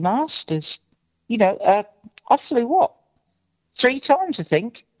Heli Masters, I flew 3 times, I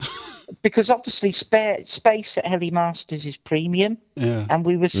think. Because obviously space at Heli Masters is premium, and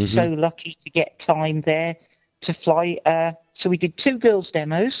we were so lucky to get time there to fly. So we did 2 girls'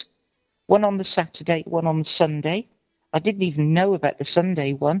 demos, one on the Saturday, one on the Sunday. I didn't even know about the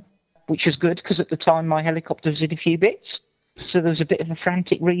Sunday one, which was good because at the time my helicopter was in a few bits. So there was a bit of a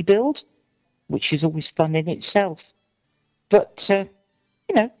frantic rebuild, which is always fun in itself. But,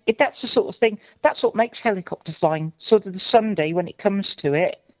 if that's the sort of thing, that's what makes helicopter flying. Sort of the Sunday, when it comes to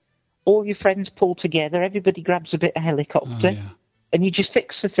it, all your friends pull together, everybody grabs a bit of helicopter, and you just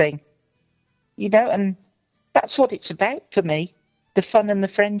fix the thing. And that's what it's about for me, the fun and the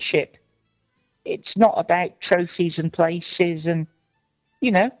friendship. It's not about trophies and places and,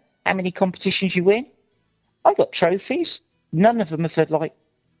 how many competitions you win. I got trophies. None of them are for,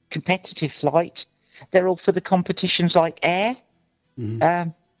 competitive flight. They're all for the competitions like air,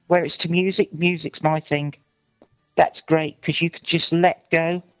 where it's to music. Music's my thing. That's great because you can just let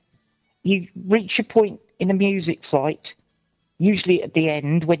go. You reach a point in a music flight, usually at the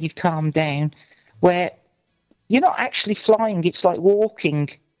end when you've calmed down, where you're not actually flying, it's like walking.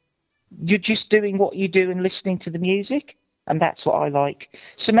 You're just doing what you do and listening to the music, and that's what I like.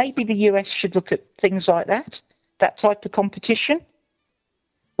 So maybe the US should look at things like that type of competition.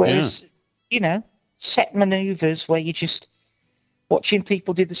 Whereas, set maneuvers where you're just watching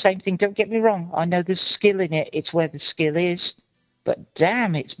people do the same thing. Don't get me wrong, I know there's skill in it, it's where the skill is. But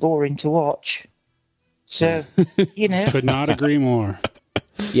damn, it's boring to watch. So, Could not agree more.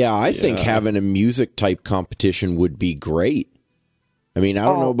 Yeah, I think having a music type competition would be great. I mean, I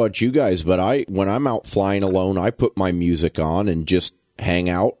don't know about you guys, but when I'm out flying alone, I put my music on and just hang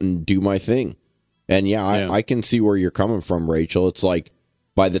out and do my thing. And I can see where you're coming from, Rachel. It's like,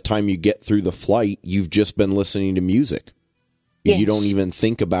 by the time you get through the flight, you've just been listening to music. Yes. You don't even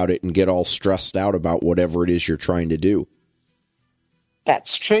think about it and get all stressed out about whatever it is you're trying to do.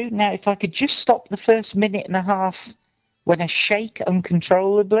 That's true. Now, if I could just stop the first minute and a half when I shake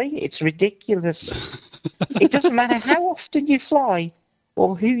uncontrollably, it's ridiculous. It doesn't matter how often you fly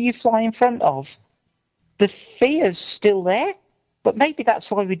or who you fly in front of. The fear's still there, but maybe that's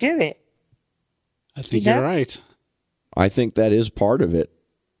why we do it. I think you're right. I think that is part of it.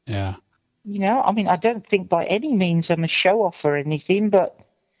 Yeah. You know, I mean, I don't think by any means I'm a show-off or anything, but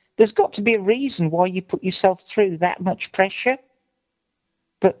there's got to be a reason why you put yourself through that much pressure.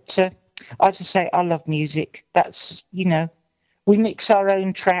 But as I say, I love music. That's, you know, we mix our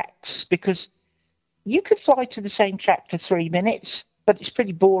own tracks because you could fly to the same track for 3 minutes, but it's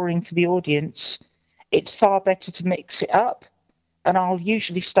pretty boring for the audience. It's far better to mix it up, and I'll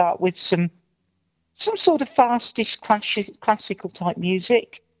usually start with some sort of fastish classical type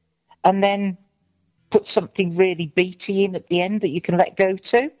music, and then put something really beaty in at the end that you can let go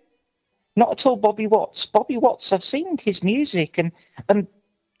to. Not at all Bobby Watts. Bobby Watts, I've seen his music and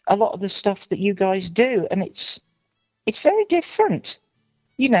a lot of the stuff that you guys do, and it's very different.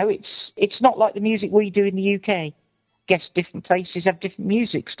 You know, it's not like the music we do in the UK. Guess different places have different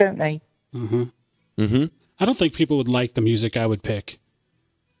musics, don't they? Mm-hmm. Mm-hmm. I don't think people would like the music I would pick.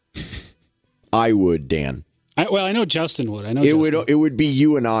 I would, Dan. I know Justin would. It would be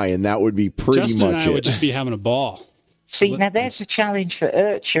you and I, and that would be pretty Justin much and I would just be having a ball. See, now there's a challenge for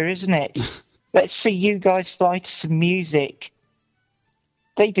Urcha, isn't it? Let's see you guys fly to some music.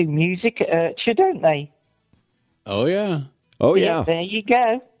 They do music at Urcha, don't they? Oh, yeah. Oh, yeah. There you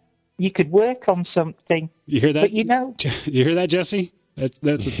go. You could work on something. You hear that? But you know... You hear that, Jesse?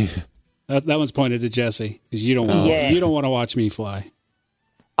 That one's pointed to Jesse, because you don't want to watch me fly.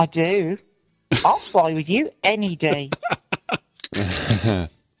 I do. I'll fly with you any day.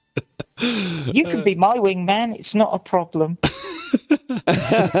 You can be my wingman. It's not a problem.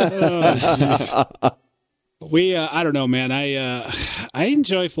 I don't know, man. I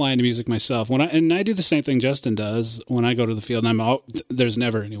enjoy flying to music myself. And I do the same thing Justin does when I go to the field. And there's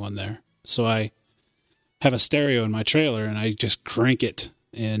never anyone there, so I have a stereo in my trailer and I just crank it,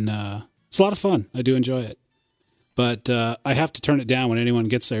 and it's a lot of fun. I do enjoy it. But I have to turn it down when anyone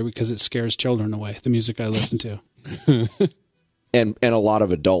gets there because it scares children away, the music I listen to. and a lot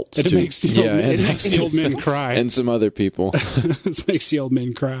of adults, it too. Makes the old men cry. And some other people. It makes the old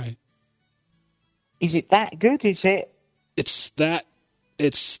men cry. Is it that good, is it? It's that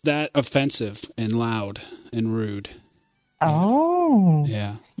offensive and loud and rude. Oh.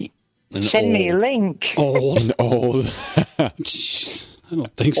 Yeah. Send me a link. Old. Jeez, I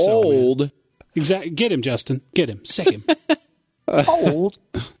don't think so. Old. Man. Exactly. Get him, Justin. Get him. Sick him. Old?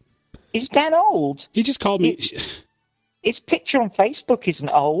 Is Dan old? He just called me. His picture on Facebook isn't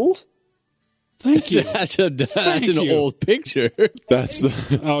old. Thank you. That's an old picture. That's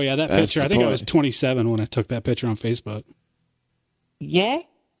the. Oh yeah, that That's picture. I think I was 27 when I took that picture on Facebook. Yeah,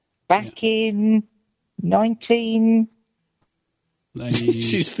 back in 19.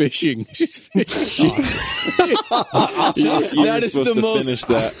 She's fishing. You're That is supposed the to most. finish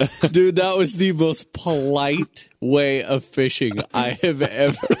that. Dude, that was the most polite way of fishing I have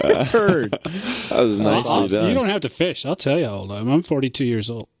ever heard. That was nicely done. You don't have to fish. I'll tell you how old I am. I'm 42 years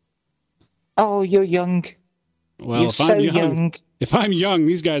old. Oh, you're young. Well, You're if I'm so young. if I'm young,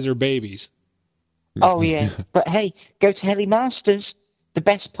 these guys are babies. Oh, yeah. But hey, go to Heli Masters. The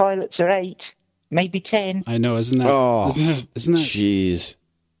best pilots are 8, maybe 10. I know, isn't that? Oh, isn't that? Jeez.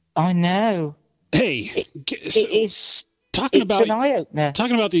 I know. Hey, It is. talking It's about an eye-opener.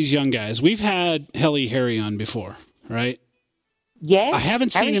 talking about these young guys. We've had Heli Harry on before, right? Yeah. I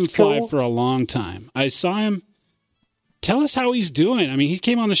haven't seen him Harry's fly cool. for a long time. I saw him. Tell us how he's doing. I mean, he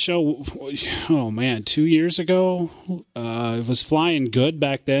came on the show, 2 years ago. It was flying good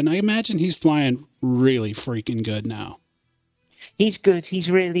back then. I imagine he's flying really freaking good now. He's good. He's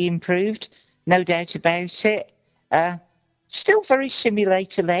really improved. No doubt about it. Still very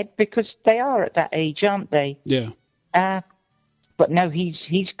simulator-led because they are at that age, aren't they? Yeah. But no,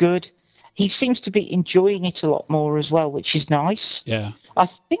 he's good. He seems to be enjoying it a lot more as well, which is nice. Yeah. I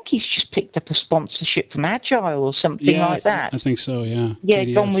think he's just picked up a sponsorship from Agile or something like that. I think so, yeah. Yeah,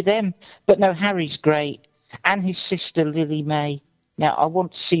 KDS. gone with them. But no, Harry's great. And his sister, Lily May. Now, I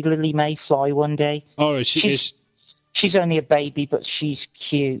want to see Lily May fly one day. Oh, is she? She's only a baby, but she's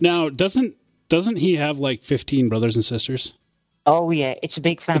cute. Now, doesn't he have like 15 brothers and sisters? Oh, yeah, it's a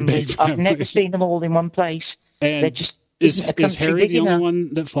big family. I've never seen them all in one place. And They're just is country Harry big the only enough.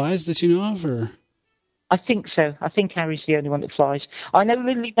 one that flies that you know of, or? I think so. I think Harry's the only one that flies. I know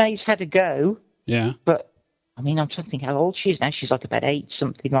Lily May's had a go, Yeah. but I mean, I'm trying to think how old she is now. She's like about 8,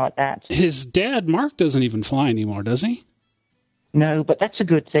 something like that. His dad, Mark, doesn't even fly anymore, does he? No, but that's a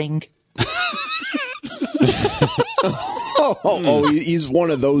good thing. He's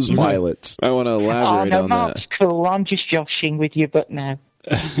one of those pilots. I want to elaborate no, on Mark's that. cool. I'm just joshing with you, but no.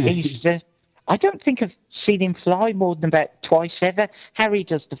 He's, I don't think I've seen him fly more than about twice ever. Harry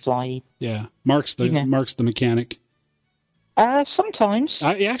does the flying. Yeah, Mark's the mechanic. Sometimes.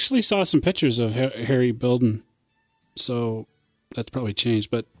 I actually saw some pictures of Harry building, so that's probably changed.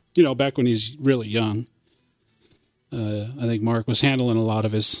 But, back when he's really young, I think Mark was handling a lot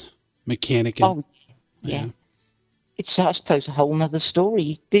of his mechanicking. Oh, yeah. It's, I suppose, a whole other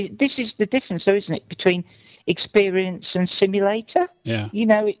story. This is the difference, though, isn't it, between experience and simulator? Yeah.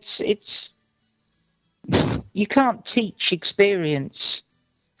 It's you can't teach experience.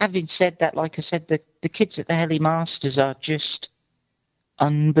 Having said that, like I said, the kids at the Heli Masters are just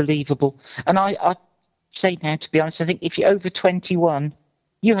unbelievable. And I say now, to be honest, I think if you're over 21,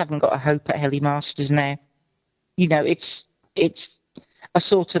 you haven't got a hope at Heli Masters now. It's a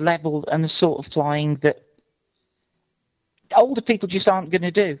sort of level and a sort of flying that older people just aren't going to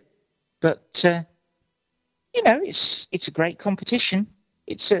do. But, it's a great competition.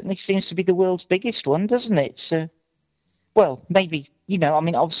 It certainly seems to be the world's biggest one, doesn't it? Well, maybe,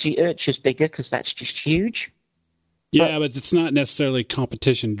 obviously IRCHA's bigger because that's just huge. Yeah, but it's not necessarily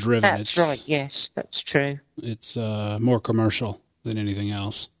competition driven. That's right, yes, that's true. It's more commercial than anything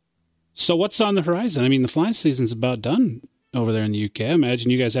else. So what's on the horizon? I mean, the flying season's about done over there in the UK. I imagine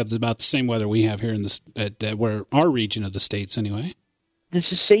you guys have about the same weather we have here in where our region of the States anyway.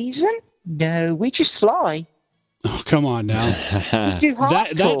 There's a season? No, we just fly. Oh, come on now. We do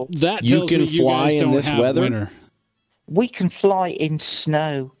hardcore. That You tells can me you fly guys in don't this have weather? winter. We can fly in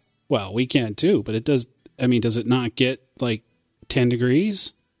snow. Well, we can too, but it does. I mean, does it not get like 10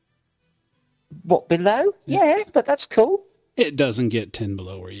 degrees? What, below? Yeah, but that's cool. It doesn't get 10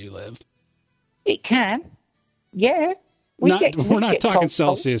 below where you live. It can. Yeah. We're not talking cold.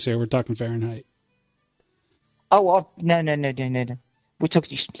 Celsius here. We're talking Fahrenheit. Oh, no. We're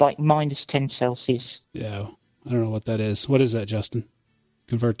talking just like minus 10 Celsius. Yeah. I don't know what that is. What is that, Justin?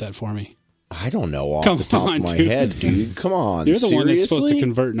 Convert that for me. I don't know off Come the top on, of my dude. head, dude. Come on. You're the one that's supposed to Seriously?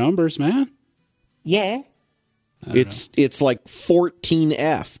 convert numbers, man. Yeah. It's like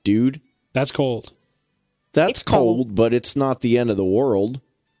 14F, dude. That's cold. That's It's cold. cold, but it's not the end of the world.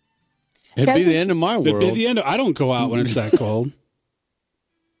 It'd be the end of my But world. at the end, I don't go out when it's that cold.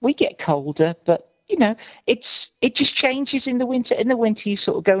 We get colder, but, it just changes in the winter. In the winter, you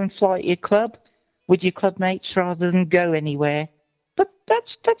sort of go and fly at your club with your club mates rather than go anywhere. But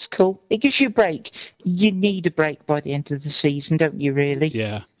that's cool. It gives you a break. You need a break by the end of the season, don't you, really?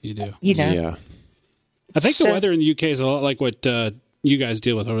 Yeah, you do. Yeah. I think the So- weather in the UK is a lot like what you guys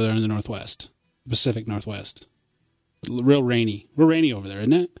deal with over there in the Northwest, Pacific Northwest. Real rainy. We're rainy over there,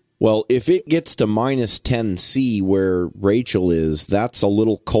 isn't it? Well, if it gets to minus 10C where Rachel is, that's a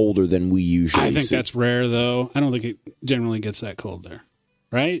little colder than we usually I think see. that's rare, though. I don't think it generally gets that cold there.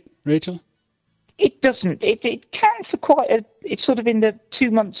 Right, Rachel? It doesn't. It can for it's sort of in the 2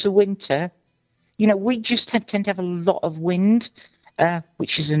 months of winter. We just tend to have a lot of wind,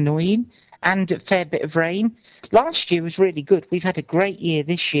 which is annoying, and a fair bit of rain. Last year was really good. We've had a great year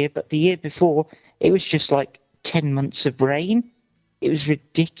this year, but the year before, it was just like 10 months of rain. It was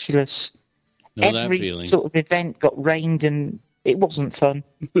ridiculous. Know that Every feeling. sort of event got rained, and it wasn't fun.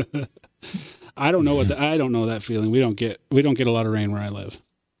 I don't know I don't know that feeling. We don't get a lot of rain where I live.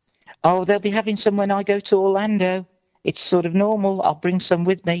 Oh, they'll be having some when I go to Orlando. It's sort of normal. I'll bring some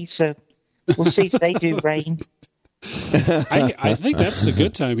with me, so we'll see if they do rain. I think that's the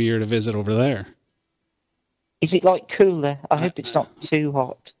good time of year to visit over there. Is it like cooler? I hope it's not too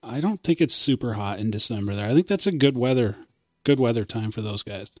hot. I don't think it's super hot in December there. I think that's a good weather time for those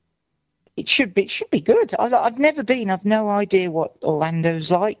guys. It should be good. I've never been. I've no idea what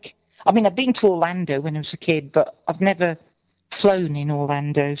Orlando's like. I mean, I've been to Orlando when I was a kid, but I've never flown in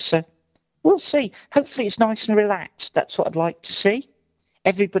Orlando, so we'll see. Hopefully it's nice and relaxed. That's what I'd like to see.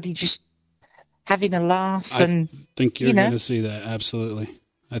 Everybody just having a laugh and I think you're going to see that, absolutely.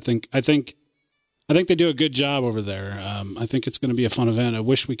 I think they do a good job over there. I think it's going to be a fun event. I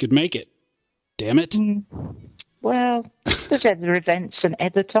wish we could make it. Damn it. Well, there's other events and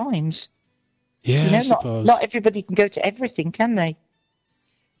other times. Yeah, I Not suppose. everybody can go to everything, can they?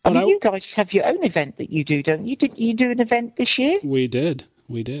 You guys have your own event that you do, don't you? Did you do an event this year? We did,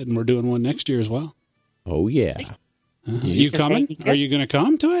 and we're doing one next year as well. Oh, yeah. You coming? There you go. Are you going to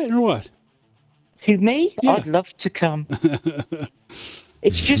come to it or what? Who, me? Yeah. I'd love to come.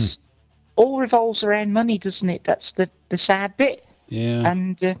 It's just all revolves around money, doesn't it? That's the sad bit. Yeah.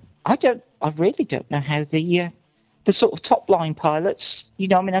 And I really don't know how the sort of top line pilots,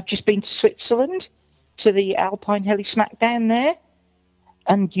 I've just been to Switzerland to the Alpine Heli Smackdown there,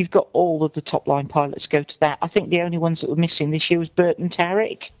 and you've got all of the top line pilots go to that. I think the only ones that were missing this year was Burton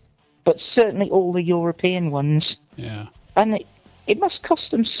Tarek, but certainly all the European ones. Yeah. And it must cost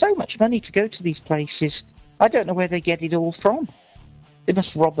them so much money to go to these places. I don't know where they get it all from. They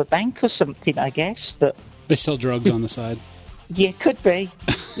must rob a bank or something, I guess, but... They sell drugs on the side. Yeah, could be.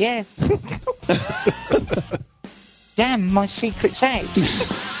 Yeah. Damn, my secret's out.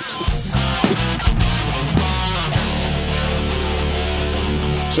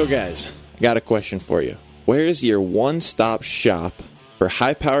 So, guys, got a question for you. Where is your one-stop shop for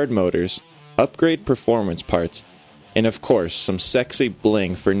high-powered motors, upgrade performance parts, and, of course, some sexy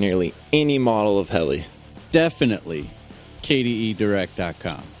bling for nearly any model of heli? Definitely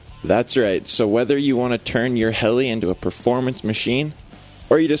KDEdirect.com. That's right. So whether you want to turn your heli into a performance machine,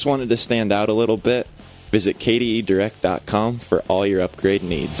 or you just wanted to stand out a little bit, visit KDEdirect.com for all your upgrade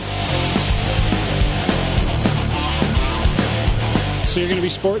needs. So you're going to be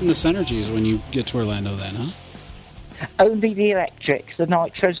sporting the Synergies when you get to Orlando then, huh? Only the electric. The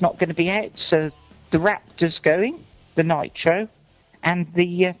Nitro's not going to be out, so the Raptor's going, the Nitro, and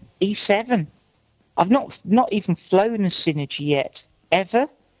the E7. I've not even flown a Synergy yet, ever.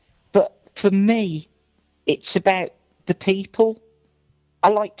 But for me, it's about the people. I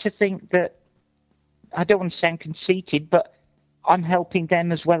like to think that, I don't want to sound conceited, but I'm helping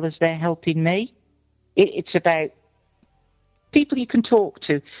them as well as they're helping me. It's about people you can talk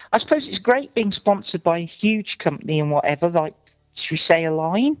to. I suppose it's great being sponsored by a huge company and whatever, like, should we say,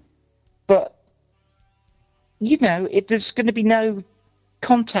 Align? But, there's going to be no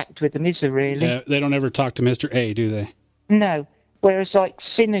contact with them, is there really? Yeah, they don't ever talk to Mr. A, do they? No. Whereas, like,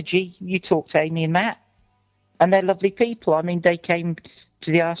 Synergy, you talk to Amy and Matt, and they're lovely people. I mean, they came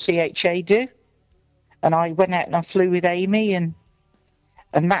to the RCHA do, and I went out and I flew with Amy, and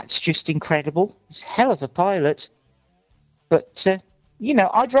Matt's just incredible. He's a hell of a pilot. But,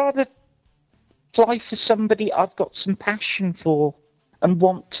 I'd rather fly for somebody I've got some passion for and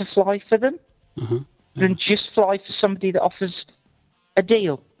want to fly for them than just fly for somebody that offers a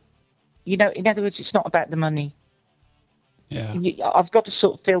deal. In other words, it's not about the money. Yeah. I've got to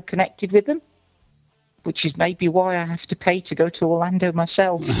sort of feel connected with them, which is maybe why I have to pay to go to Orlando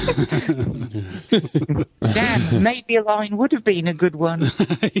myself. Damn, maybe a line would have been a good one.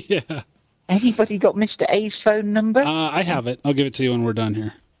 Yeah. Anybody got Mr. A's phone number? I have it. I'll give it to you when we're done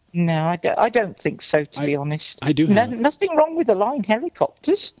here. No, I don't think so, to be honest. I do have it. Nothing wrong with the line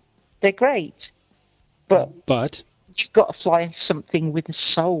helicopters. They're great. But you've got to fly something with a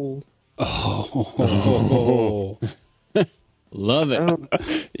soul. Oh. Love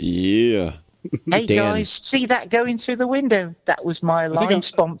it. Yeah. Hey, Dan. guys, see that going through the window? That was my line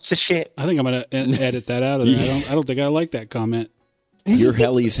sponsorship. I think I'm going to edit that out of there. I don't think I like that comment. Your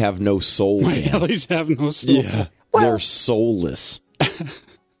helis have no soul. My Dan. helis have no soul. Yeah. They're soulless.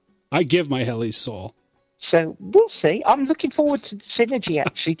 I give my helis soul. So we'll see. I'm looking forward to the Synergy,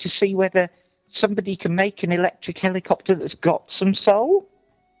 actually, to see whether somebody can make an electric helicopter that's got some soul.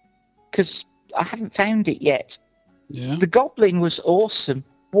 Because I haven't found it yet. Yeah. The Goblin was awesome.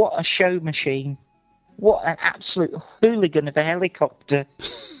 What a show machine. What an absolute hooligan of a helicopter.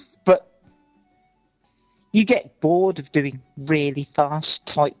 But you get bored of doing really fast,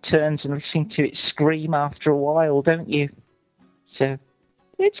 tight turns and listening to it scream after a while, don't you? So,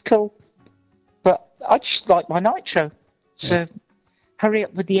 it's cool. But I just like my Nitro. So, hurry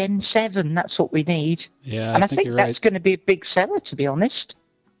up with the N7. That's what we need. Yeah, and I think think you're that's right. going to be a big seller, to be honest.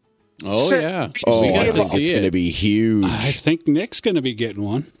 Oh, yeah. Oh, We I got to think see it's going to it. be huge. I think Nick's going to be getting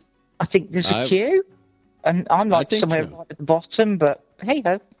one. I think there's a queue. And I'm like think somewhere so. right at the bottom, but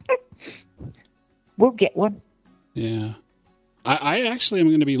hey-ho. We'll get one. Yeah. I actually am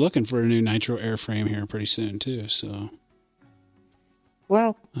going to be looking for a new Nitro airframe here pretty soon, too. So,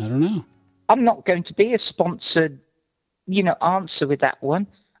 Well, I don't know. I'm not going to be a sponsored, answer with that one.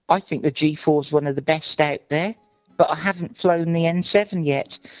 I think the G4 is one of the best out there, but I haven't flown the N7 yet.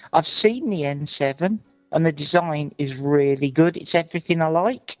 I've seen the N7, and the design is really good. It's everything I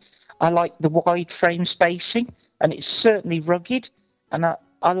like. I like the wide frame spacing, and it's certainly rugged, and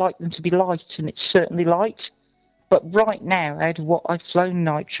I like them to be light, and it's certainly light. But right now, out of what I've flown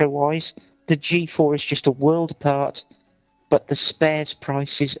Nitro-wise, the G4 is just a world apart. But the spares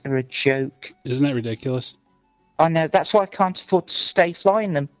prices are a joke. Isn't that ridiculous? I know. That's why I can't afford to stay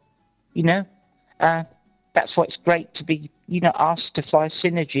flying them. That's why it's great to be, asked to fly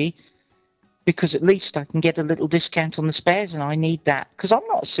Synergy, because at least I can get a little discount on the spares, and I need that. Because I'm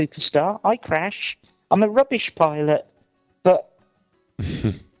not a superstar. I crash. I'm a rubbish pilot. But,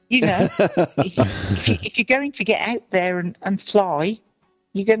 You know, if you're going to get out there and fly,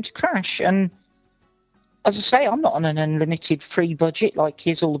 you're going to crash. And as I say, I'm not on an unlimited free budget like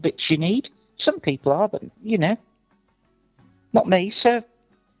here's all the bits you need. Some people are, but, you know, not me. So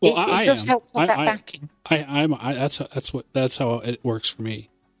Well, it does help with that backing. That's how it works for me.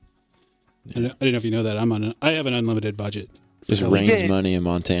 I don't know if you know that. I have an unlimited budget. Just rains money in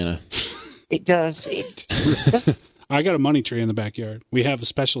Montana. It does. I got a money tree in the backyard. We have a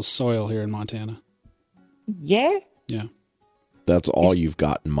special soil here in Montana. Yeah? Yeah. That's all you've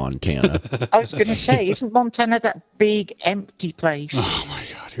got in Montana. I was going to say, isn't Montana that big empty place? Oh, my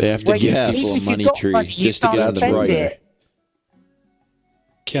God. They have to give people a Even if money you've got tree money, you just to can't get spend them it.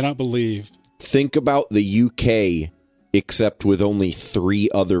 Cannot believe. Think about the UK, except with only 3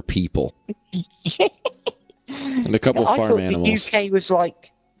 other people. And a couple I farm thought animals. the UK was like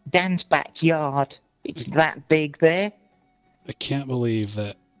Dan's backyard. It's that big there. I can't believe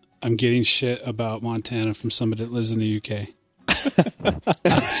that I'm getting shit about Montana from somebody that lives in the UK. I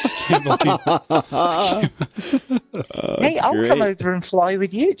just can't believe. Hey, I'll great. come over and fly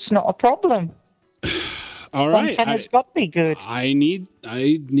with you. It's not a problem. All right. Montana's got to be good. I need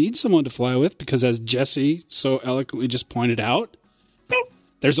someone to fly with because, as Jesse so eloquently just pointed out,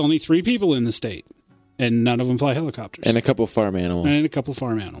 there's only 3 people in the state, and none of them fly helicopters. And a couple farm animals. And a couple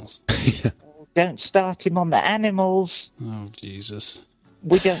farm animals. Don't start him on the animals. Oh, Jesus.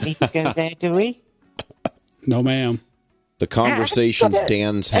 We don't need to go there, do we? No, ma'am. The conversations got it.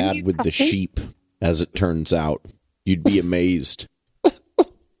 Dan's And had you with the puppy? sheep, as it turns out, you'd be amazed.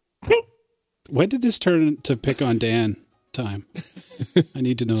 When did this turn into pick on Dan time? I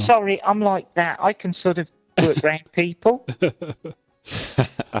need to know. Sorry, I'm like that. I can sort of work around people.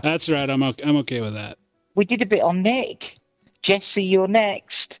 That's right. I'm okay with that. We did a bit on Nick. Jesse, you're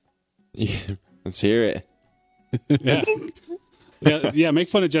next. Yeah, let's hear it. Yeah. Yeah, make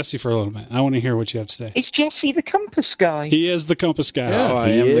fun of Jesse for a little bit. I want to hear what you have to say. Is Jesse the compass guy? He is the compass guy. Oh, I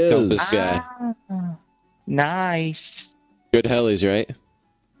he am the is. compass guy. Ah, nice. Good helis, right?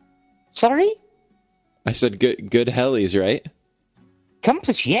 Sorry? I said good helis, right?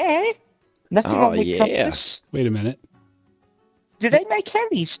 Compass, yeah. Nothing Oh, wrong with yeah. compass. Wait a minute. Do they make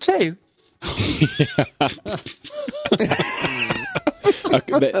helis too?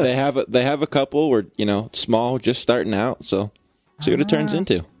 They have a couple where, you know, small, just starting out. So see what it turns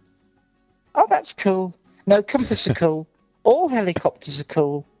into. Oh, that's cool. No, compass are cool. All helicopters are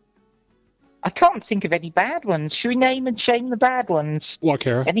cool. I can't think of any bad ones. Should we name and shame the bad ones?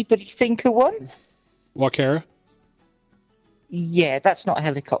 Wakara. Anybody think of one? Wakara. Yeah, that's not a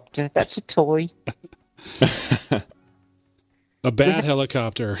helicopter. That's a toy. A bad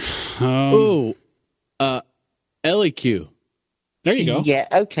helicopter. Ooh, LEQ. There you go. Yeah,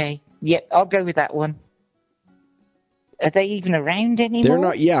 okay. Yep, I'll go with that one. Are they even around anymore? They're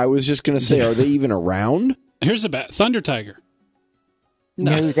not. Yeah, I was just going to say, are they even around? Here's a bad Thunder Tiger.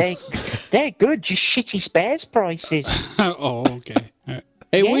 No, they're good. Just shitty spares prices. Oh, okay. All right.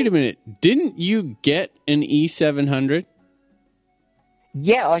 Hey, Yeah. wait a minute. Didn't you get an E700?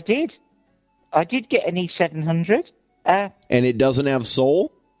 Yeah, I did. I did get an E700. And it doesn't have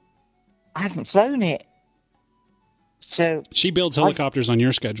soul? I haven't flown it. So, She builds helicopters on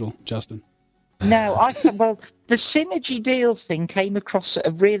your schedule, Justin. no, well, the Synergy deal thing came across at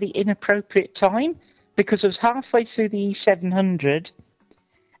a really inappropriate time because I was halfway through the E700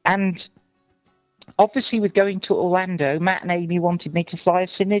 and obviously with going to Orlando, Matt and Amy wanted me to fly a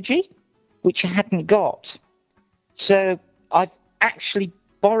Synergy, which I hadn't got. So I actually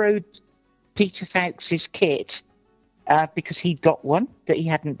borrowed Peter Fowkes' kit because he'd got one that he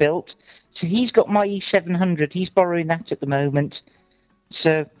hadn't built. So he's got my E700. He's borrowing that at the moment.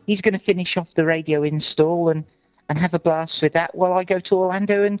 So he's going to finish off the radio install and have a blast with that while I go to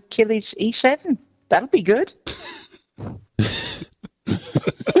Orlando and kill his E7. That'll be good.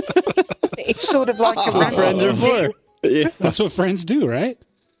 It's sort of like a random Friends are for. That's what friends do, right?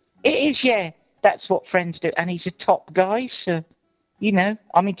 It is, yeah. That's what friends do. And he's a top guy, so, you know,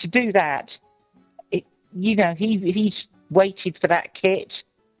 I mean, to do that, he's waited for that kit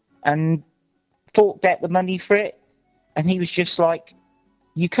and forked out the money for it. And he was just like,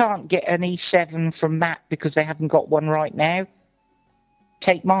 you can't get an E7 from Matt because they haven't got one right now.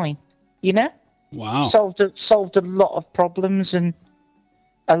 Take mine, you know? Wow. Solved a lot of problems and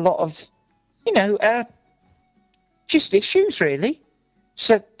a lot of, just issues, really.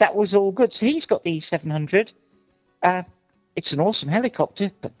 So that was all good. So he's got the E700. It's an awesome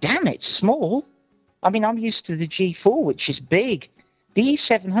helicopter, but damn, it's small. I mean, I'm used to the G4, which is big. The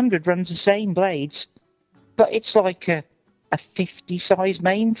E700 runs the same blades, but it's like a 50-size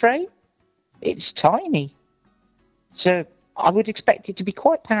mainframe. It's tiny. So I would expect it to be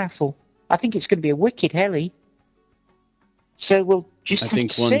quite powerful. I think it's going to be a wicked heli. So we'll just I have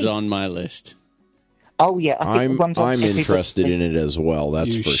think to one's see. on my list. Oh, yeah. I think the one's on I'm everybody's interested list. in it as well.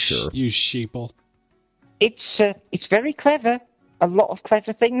 That's You for sure. You sheeple. It's very clever. A lot of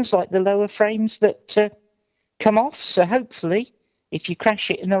clever things, like the lower frames that come off. So hopefully, if you crash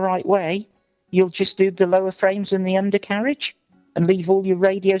it in the right way, you'll just do the lower frames and the undercarriage and leave all your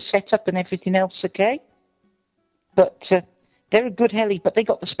radio set up and everything else okay. But they're a good heli, but they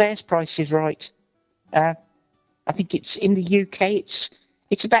got the spares prices right. I think it's in the UK,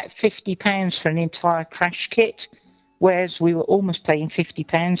 it's about £50 for an entire crash kit, whereas we were almost paying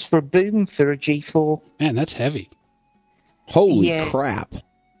 £50 for a boom for a G4. Man, that's heavy. Holy Yeah. crap.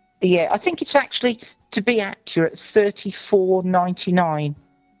 Yeah, I think it's actually, to be accurate, $34.99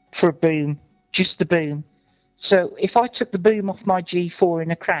 for a boom, just the boom. So if I took the boom off my G4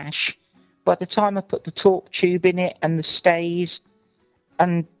 in a crash, by the time I put the torque tube in it and the stays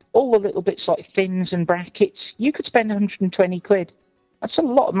and all the little bits like fins and brackets, you could spend 120 quid. That's a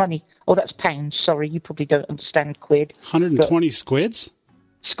lot of money. Oh, that's pounds. Sorry, you probably don't understand quid. 120 squids?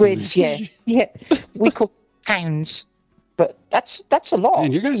 Squids, yeah. Yeah, we call pounds. But that's a lot.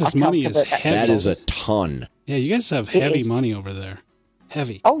 Man, your guys' I can't money is convert that. heavy. That is a ton. Yeah, you guys have heavy money over there.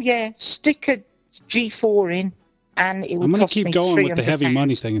 Heavy. Oh, yeah. Stick a G4 in, and it will I'm going to cost keep me going with the heavy £300.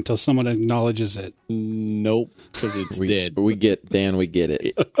 money thing until someone acknowledges it. Nope, because it's dead. We get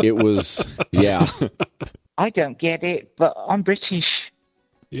it. It was, yeah. I don't get it, but I'm British.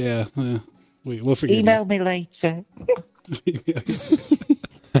 Yeah, we'll forgive Email me later. you.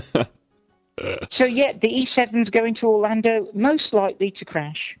 So, yeah, the E7's going to Orlando, most likely to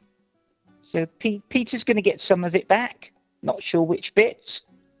crash. So Peter's going to get some of it back. Not sure which bits.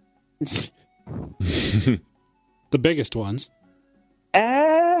 The biggest ones.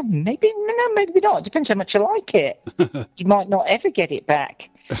 Maybe not. It depends how much you like it. You might not ever get it back.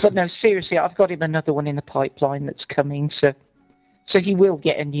 But no, seriously, I've got him another one in the pipeline that's coming, so he will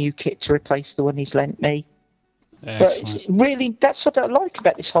get a new kit to replace the one he's lent me. Excellent. But really, that's what I like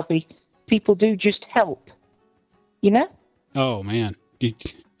about this hobby. People do just help, you know? Oh, man.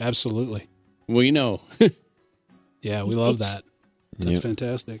 Absolutely. We know. Yeah, we love that. That's Yep.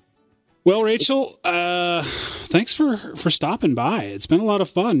 fantastic. Well, Rachel, thanks for stopping by. It's been a lot of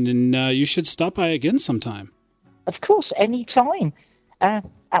fun, and you should stop by again sometime. Of course, any time.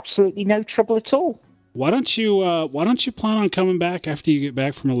 Absolutely no trouble at all. Why don't you plan on coming back after you get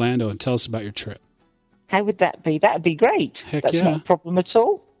back from Orlando and tell us about your trip? How would that be? That would be great. Heck That's yeah. not a problem at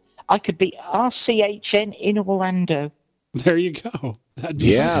all. I could be RCHN in Orlando. There you go.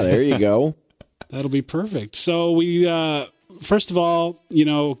 Yeah, there you go. That'll be perfect. So we, first of all,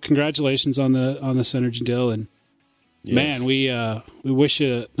 congratulations on the Synergy deal, and Yes. man, we wish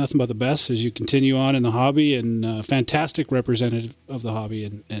you nothing but the best as you continue on in the hobby, and fantastic representative of the hobby,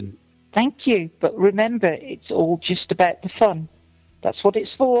 and Thank you. But remember, it's all just about the fun. That's what it's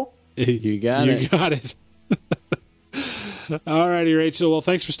for. You got you it. got it. All righty, Rachel. Well,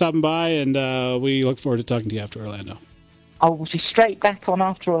 thanks for stopping by, and we look forward to talking to you after Orlando. I will be straight back on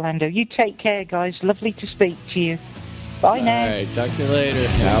after Orlando. You take care, guys. Lovely to speak to you. Bye All now. right, talk to you later.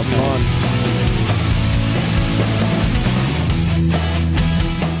 Have fun.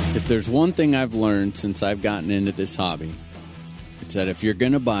 If there's one thing I've learned since I've gotten into this hobby, it's that if you're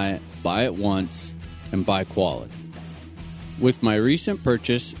going to buy it once and buy quality. With my recent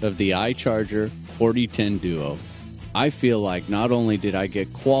purchase of the iCharger 4010 Duo, I feel like not only did I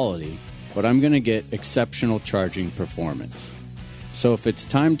get quality, but I'm going to get exceptional charging performance. So if it's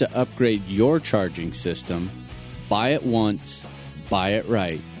time to upgrade your charging system, buy it once, buy it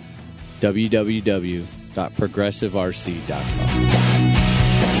right. www.progressiverc.com.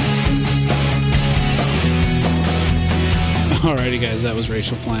 All righty, guys. That was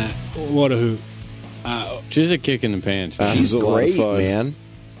Rachel Plant. What a hoot. She's a kick in the pants. She's a lot of great, fun. man.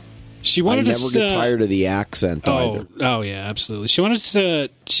 She I wanted never us get to. tired of the accent either. Oh yeah, absolutely. She wanted to.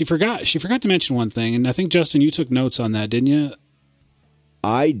 She forgot to mention one thing, and I think Justin, you took notes on that, didn't you?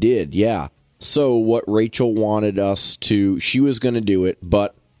 I did, yeah. So what Rachel wanted us to, she was going to do it,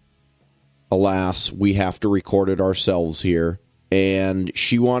 but alas, we have to record it ourselves here. And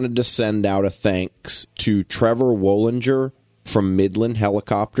she wanted to send out a thanks to Trevor Wollinger from Midland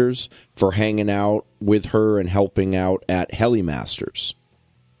Helicopters for hanging out with her and helping out at Helimasters.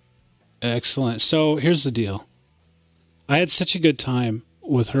 Excellent. So here's the deal. I had such a good time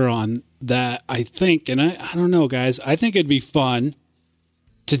with her on that I think, and I don't know, guys, I think it'd be fun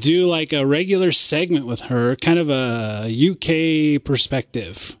to do like a regular segment with her, kind of a UK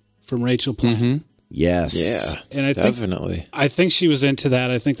perspective from Rachel Plant. Yes. Yeah, And I definitely. think she was into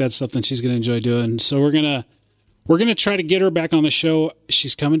that. I think that's something she's going to enjoy doing. So we're we're going to try to get her back on the show.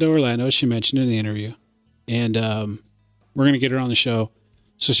 She's coming to Orlando, as she mentioned in the interview. And we're going to get her on the show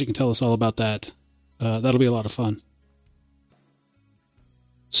so she can tell us all about that. That'll be a lot of fun.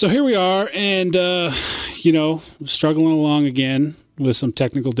 So here we are, and, struggling along again with some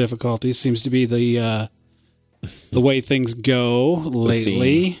technical difficulties. Seems to be the way things go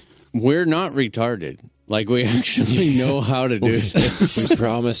lately. We're not retarded. Like, we actually know how to do this. We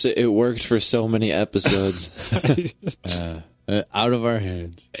promise it worked for so many episodes. Out of our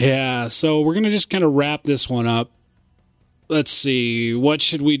hands. Yeah, so we're going to just kind of wrap this one up. Let's see. What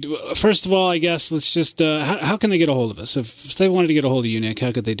should we do? First of all, I guess let's just... how can they get a hold of us? If they wanted to get a hold of you, Nick,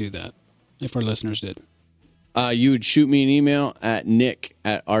 how could they do that? If our listeners did. You would shoot me an email at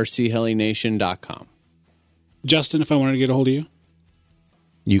nick@rchellynation.com. Justin, if I wanted to get a hold of you?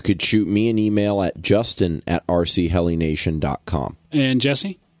 You could shoot me an email at justin@rchellynation.com. And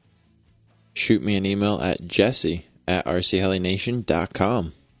Jesse? Shoot me an email at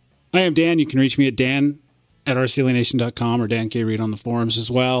jesse@rchellynation.com. I am Dan. You can reach me at dan@rchellynation.com or Dan K. Reed on the forums as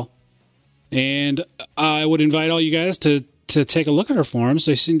well. And I would invite all you guys to take a look at our forums.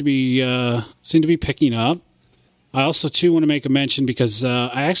 They seem to be picking up. I also, too, want to make a mention because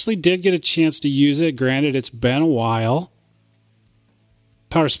I actually did get a chance to use it. Granted, it's been a while.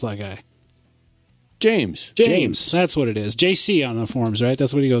 Power Supply Guy. James. That's what it is. JC on the forums, right?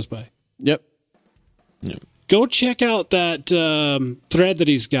 That's what he goes by. Yep. Go check out that thread that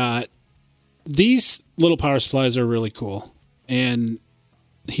he's got. These little power supplies are really cool. And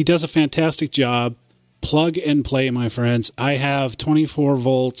he does a fantastic job. Plug and play, my friends. I have 24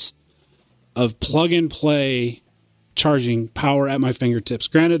 volts of plug and play charging power at my fingertips.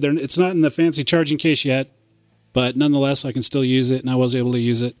 Granted, it's not in the fancy charging case yet, but nonetheless, I can still use it, and I was able to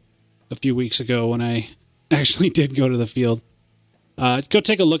use it a few weeks ago when I actually did go to the field. Go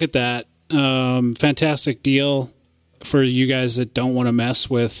take a look at that. Fantastic deal for you guys that don't want to mess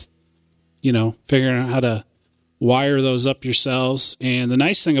with, figuring out how to wire those up yourselves. And the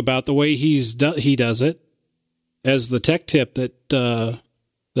nice thing about the way he does it, as the tech tip that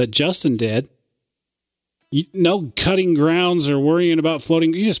Justin did, no cutting grounds or worrying about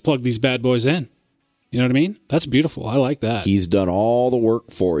floating. You just plug these bad boys in. You know what I mean? That's beautiful. I like that. He's done all the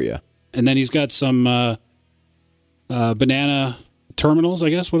work for you. And then he's got some banana terminals, I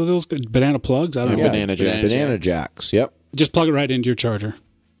guess. What are those? Banana plugs? I don't know. Banana jacks. Banana jacks, yep. Just plug it right into your charger.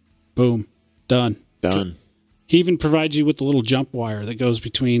 Boom. Done. He even provides you with the little jump wire that goes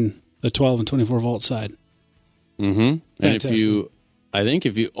between the 12 and 24 volt side. Mm-hmm. And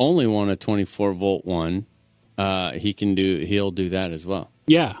if you only want a 24 volt one, he'll do that as well.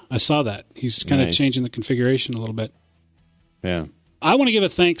 Yeah, I saw that. He's kind of changing the configuration a little bit. Yeah. I want to give a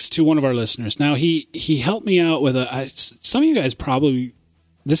thanks to one of our listeners. Now, he helped me out with some of you guys probably,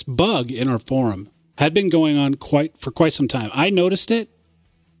 this bug in our forum had been going on for quite some time. I noticed it,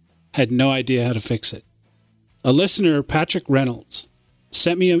 had no idea how to fix it. A listener, Patrick Reynolds,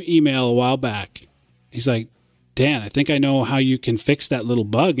 sent me an email a while back. He's like, Dan, I think I know how you can fix that little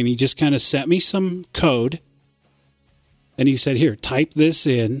bug. And he just kind of sent me some code. And he said, here, type this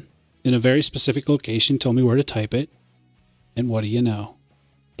in a very specific location, told me where to type it. And what do you know?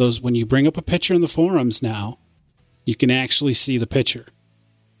 When you bring up a picture in the forums now, you can actually see the picture.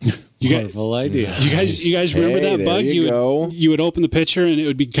 Wonderful idea. You guys remember that bug? You would open the picture and it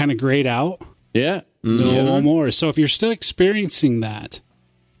would be kind of grayed out? Yeah. No more. So if you're still experiencing that,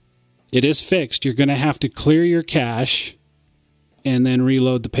 it is fixed. You're going to have to clear your cache and then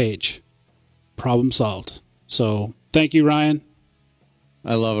reload the page. Problem solved. So thank you, Ryan.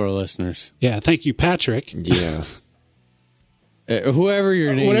 I love our listeners. Yeah, thank you, Patrick. Yeah. Whatever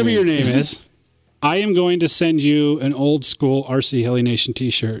your name is. I am going to send you an old school RC Heli Nation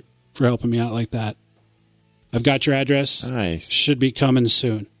t-shirt for helping me out like that. I've got your address. Nice. Should be coming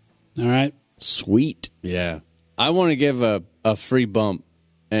soon. All right? Sweet. Yeah. I want to give a free bump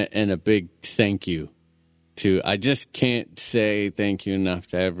and a big thank you to, I just can't say thank you enough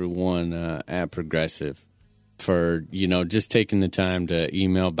to everyone at Progressive for, just taking the time to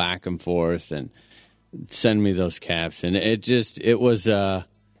email back and forth and send me those caps. And it was a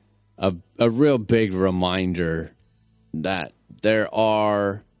real big reminder that there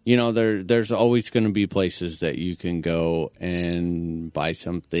are, there's always going to be places that you can go and buy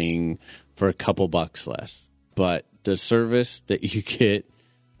something for a couple bucks less. But the service that you get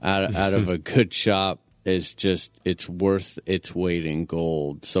out of a good shop is just, it's worth its weight in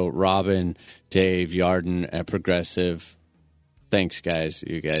gold. So Robin, Dave, Yarden at Progressive, thanks, guys.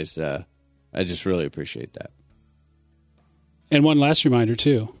 You guys, I just really appreciate that. And one last reminder,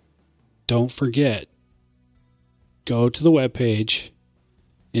 too. Don't forget, go to the webpage,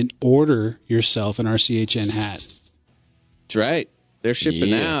 and order yourself an RCHN hat. That's right. They're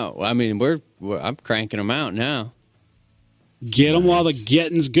shipping out. I mean, I'm cranking them out now. Get them while the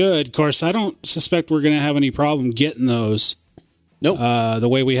getting's good. Of course, I don't suspect we're going to have any problem getting those. Nope. The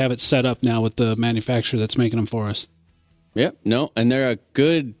way we have it set up now with the manufacturer that's making them for us. Yep. No, and they're a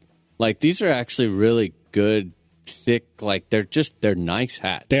good, like, these are actually really good, thick, like, they're nice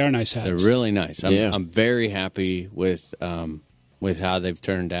hats. They are nice hats. They're really nice. I'm very happy with how they've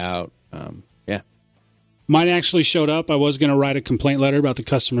turned out. Yeah. Mine actually showed up. I was going to write a complaint letter about the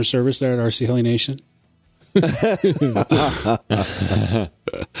customer service there at RC Heli Nation.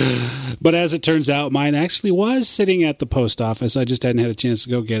 But as it turns out, mine actually was sitting at the post office. I just hadn't had a chance to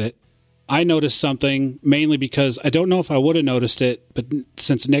go get it. I noticed something, mainly because I don't know if I would have noticed it, but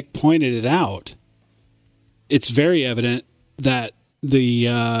since Nick pointed it out, it's very evident that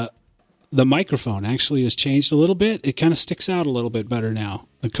the microphone actually has changed a little bit. It kind of sticks out a little bit better now.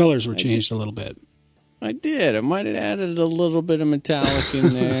 The colors were changed a little bit. I did. I might have added a little bit of metallic in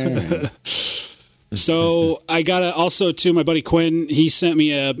there. So I got also, too, my buddy Quinn, he sent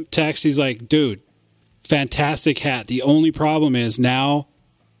me a text. He's like, dude, fantastic hat. The only problem is now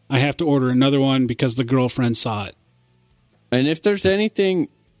I have to order another one because the girlfriend saw it. And if there's anything,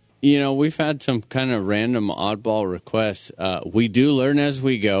 we've had some kind of random oddball requests. We do learn as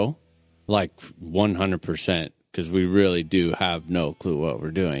we go, like 100%, because we really do have no clue what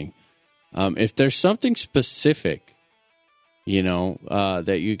we're doing. If there's something specific,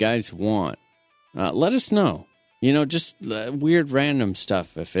 that you guys want, let us know. Just weird random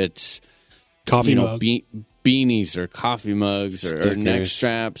stuff. If it's coffee mug. Beanies or coffee mugs or neck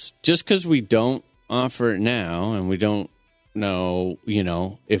straps. Just because we don't offer it now and we don't know,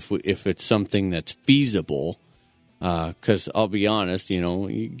 if it's something that's feasible. Because I'll be honest,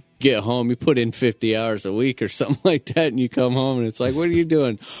 you get home, you put in 50 hours a week or something like that, and you come home and it's like, what are you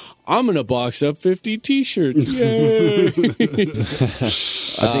doing? I'm going to box up 50 T-shirts. Yay! I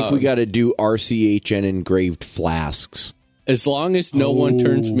think we got to do RCHN engraved flasks. As long as no one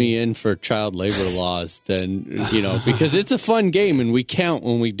turns me in for child labor laws, then, because it's a fun game and we count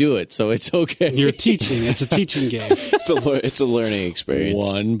when we do it, so it's okay. You're teaching. It's a teaching game. It's a learning experience.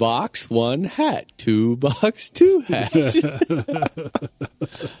 1 box, 1 hat. 2 box, 2 hats.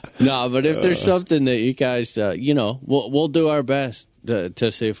 No, but if there's something that you guys, we'll do our best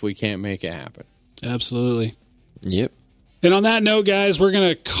to see if we can't make it happen. Absolutely. Yep. And on that note, guys, we're going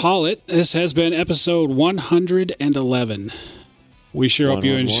to call it. This has been episode 111. We sure hope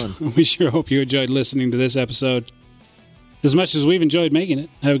you enjoyed listening to this episode as much as we've enjoyed making it.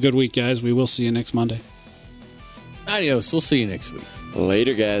 Have a good week, guys. We will see you next Monday. Adios. We'll see you next week.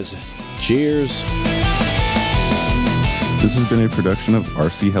 Later, guys. Cheers. This has been a production of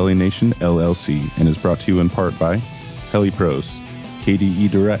RC Heli Nation, LLC, and is brought to you in part by Heli Pros,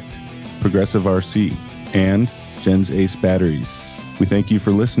 KDE Direct, Progressive RC, and Gens Ace Batteries. We thank you for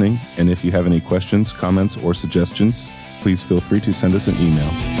listening, and if you have any questions, comments, or suggestions, please feel free to send us an email.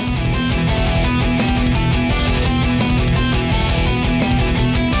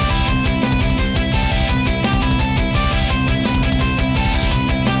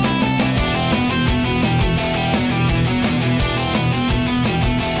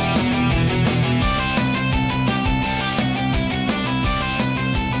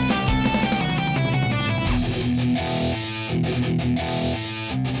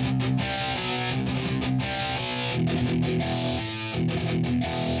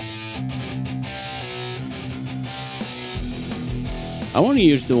 I want to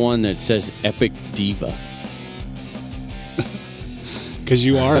use the one that says Epic Diva. Because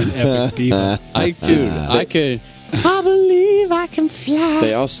you are an epic diva. I could. I believe I can fly.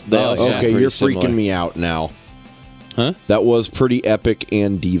 They all sound Okay, pretty you're similar. freaking me out now. Huh? That was pretty epic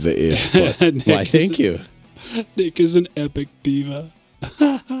and diva-ish. But Nick Why, thank you. Nick is an epic diva.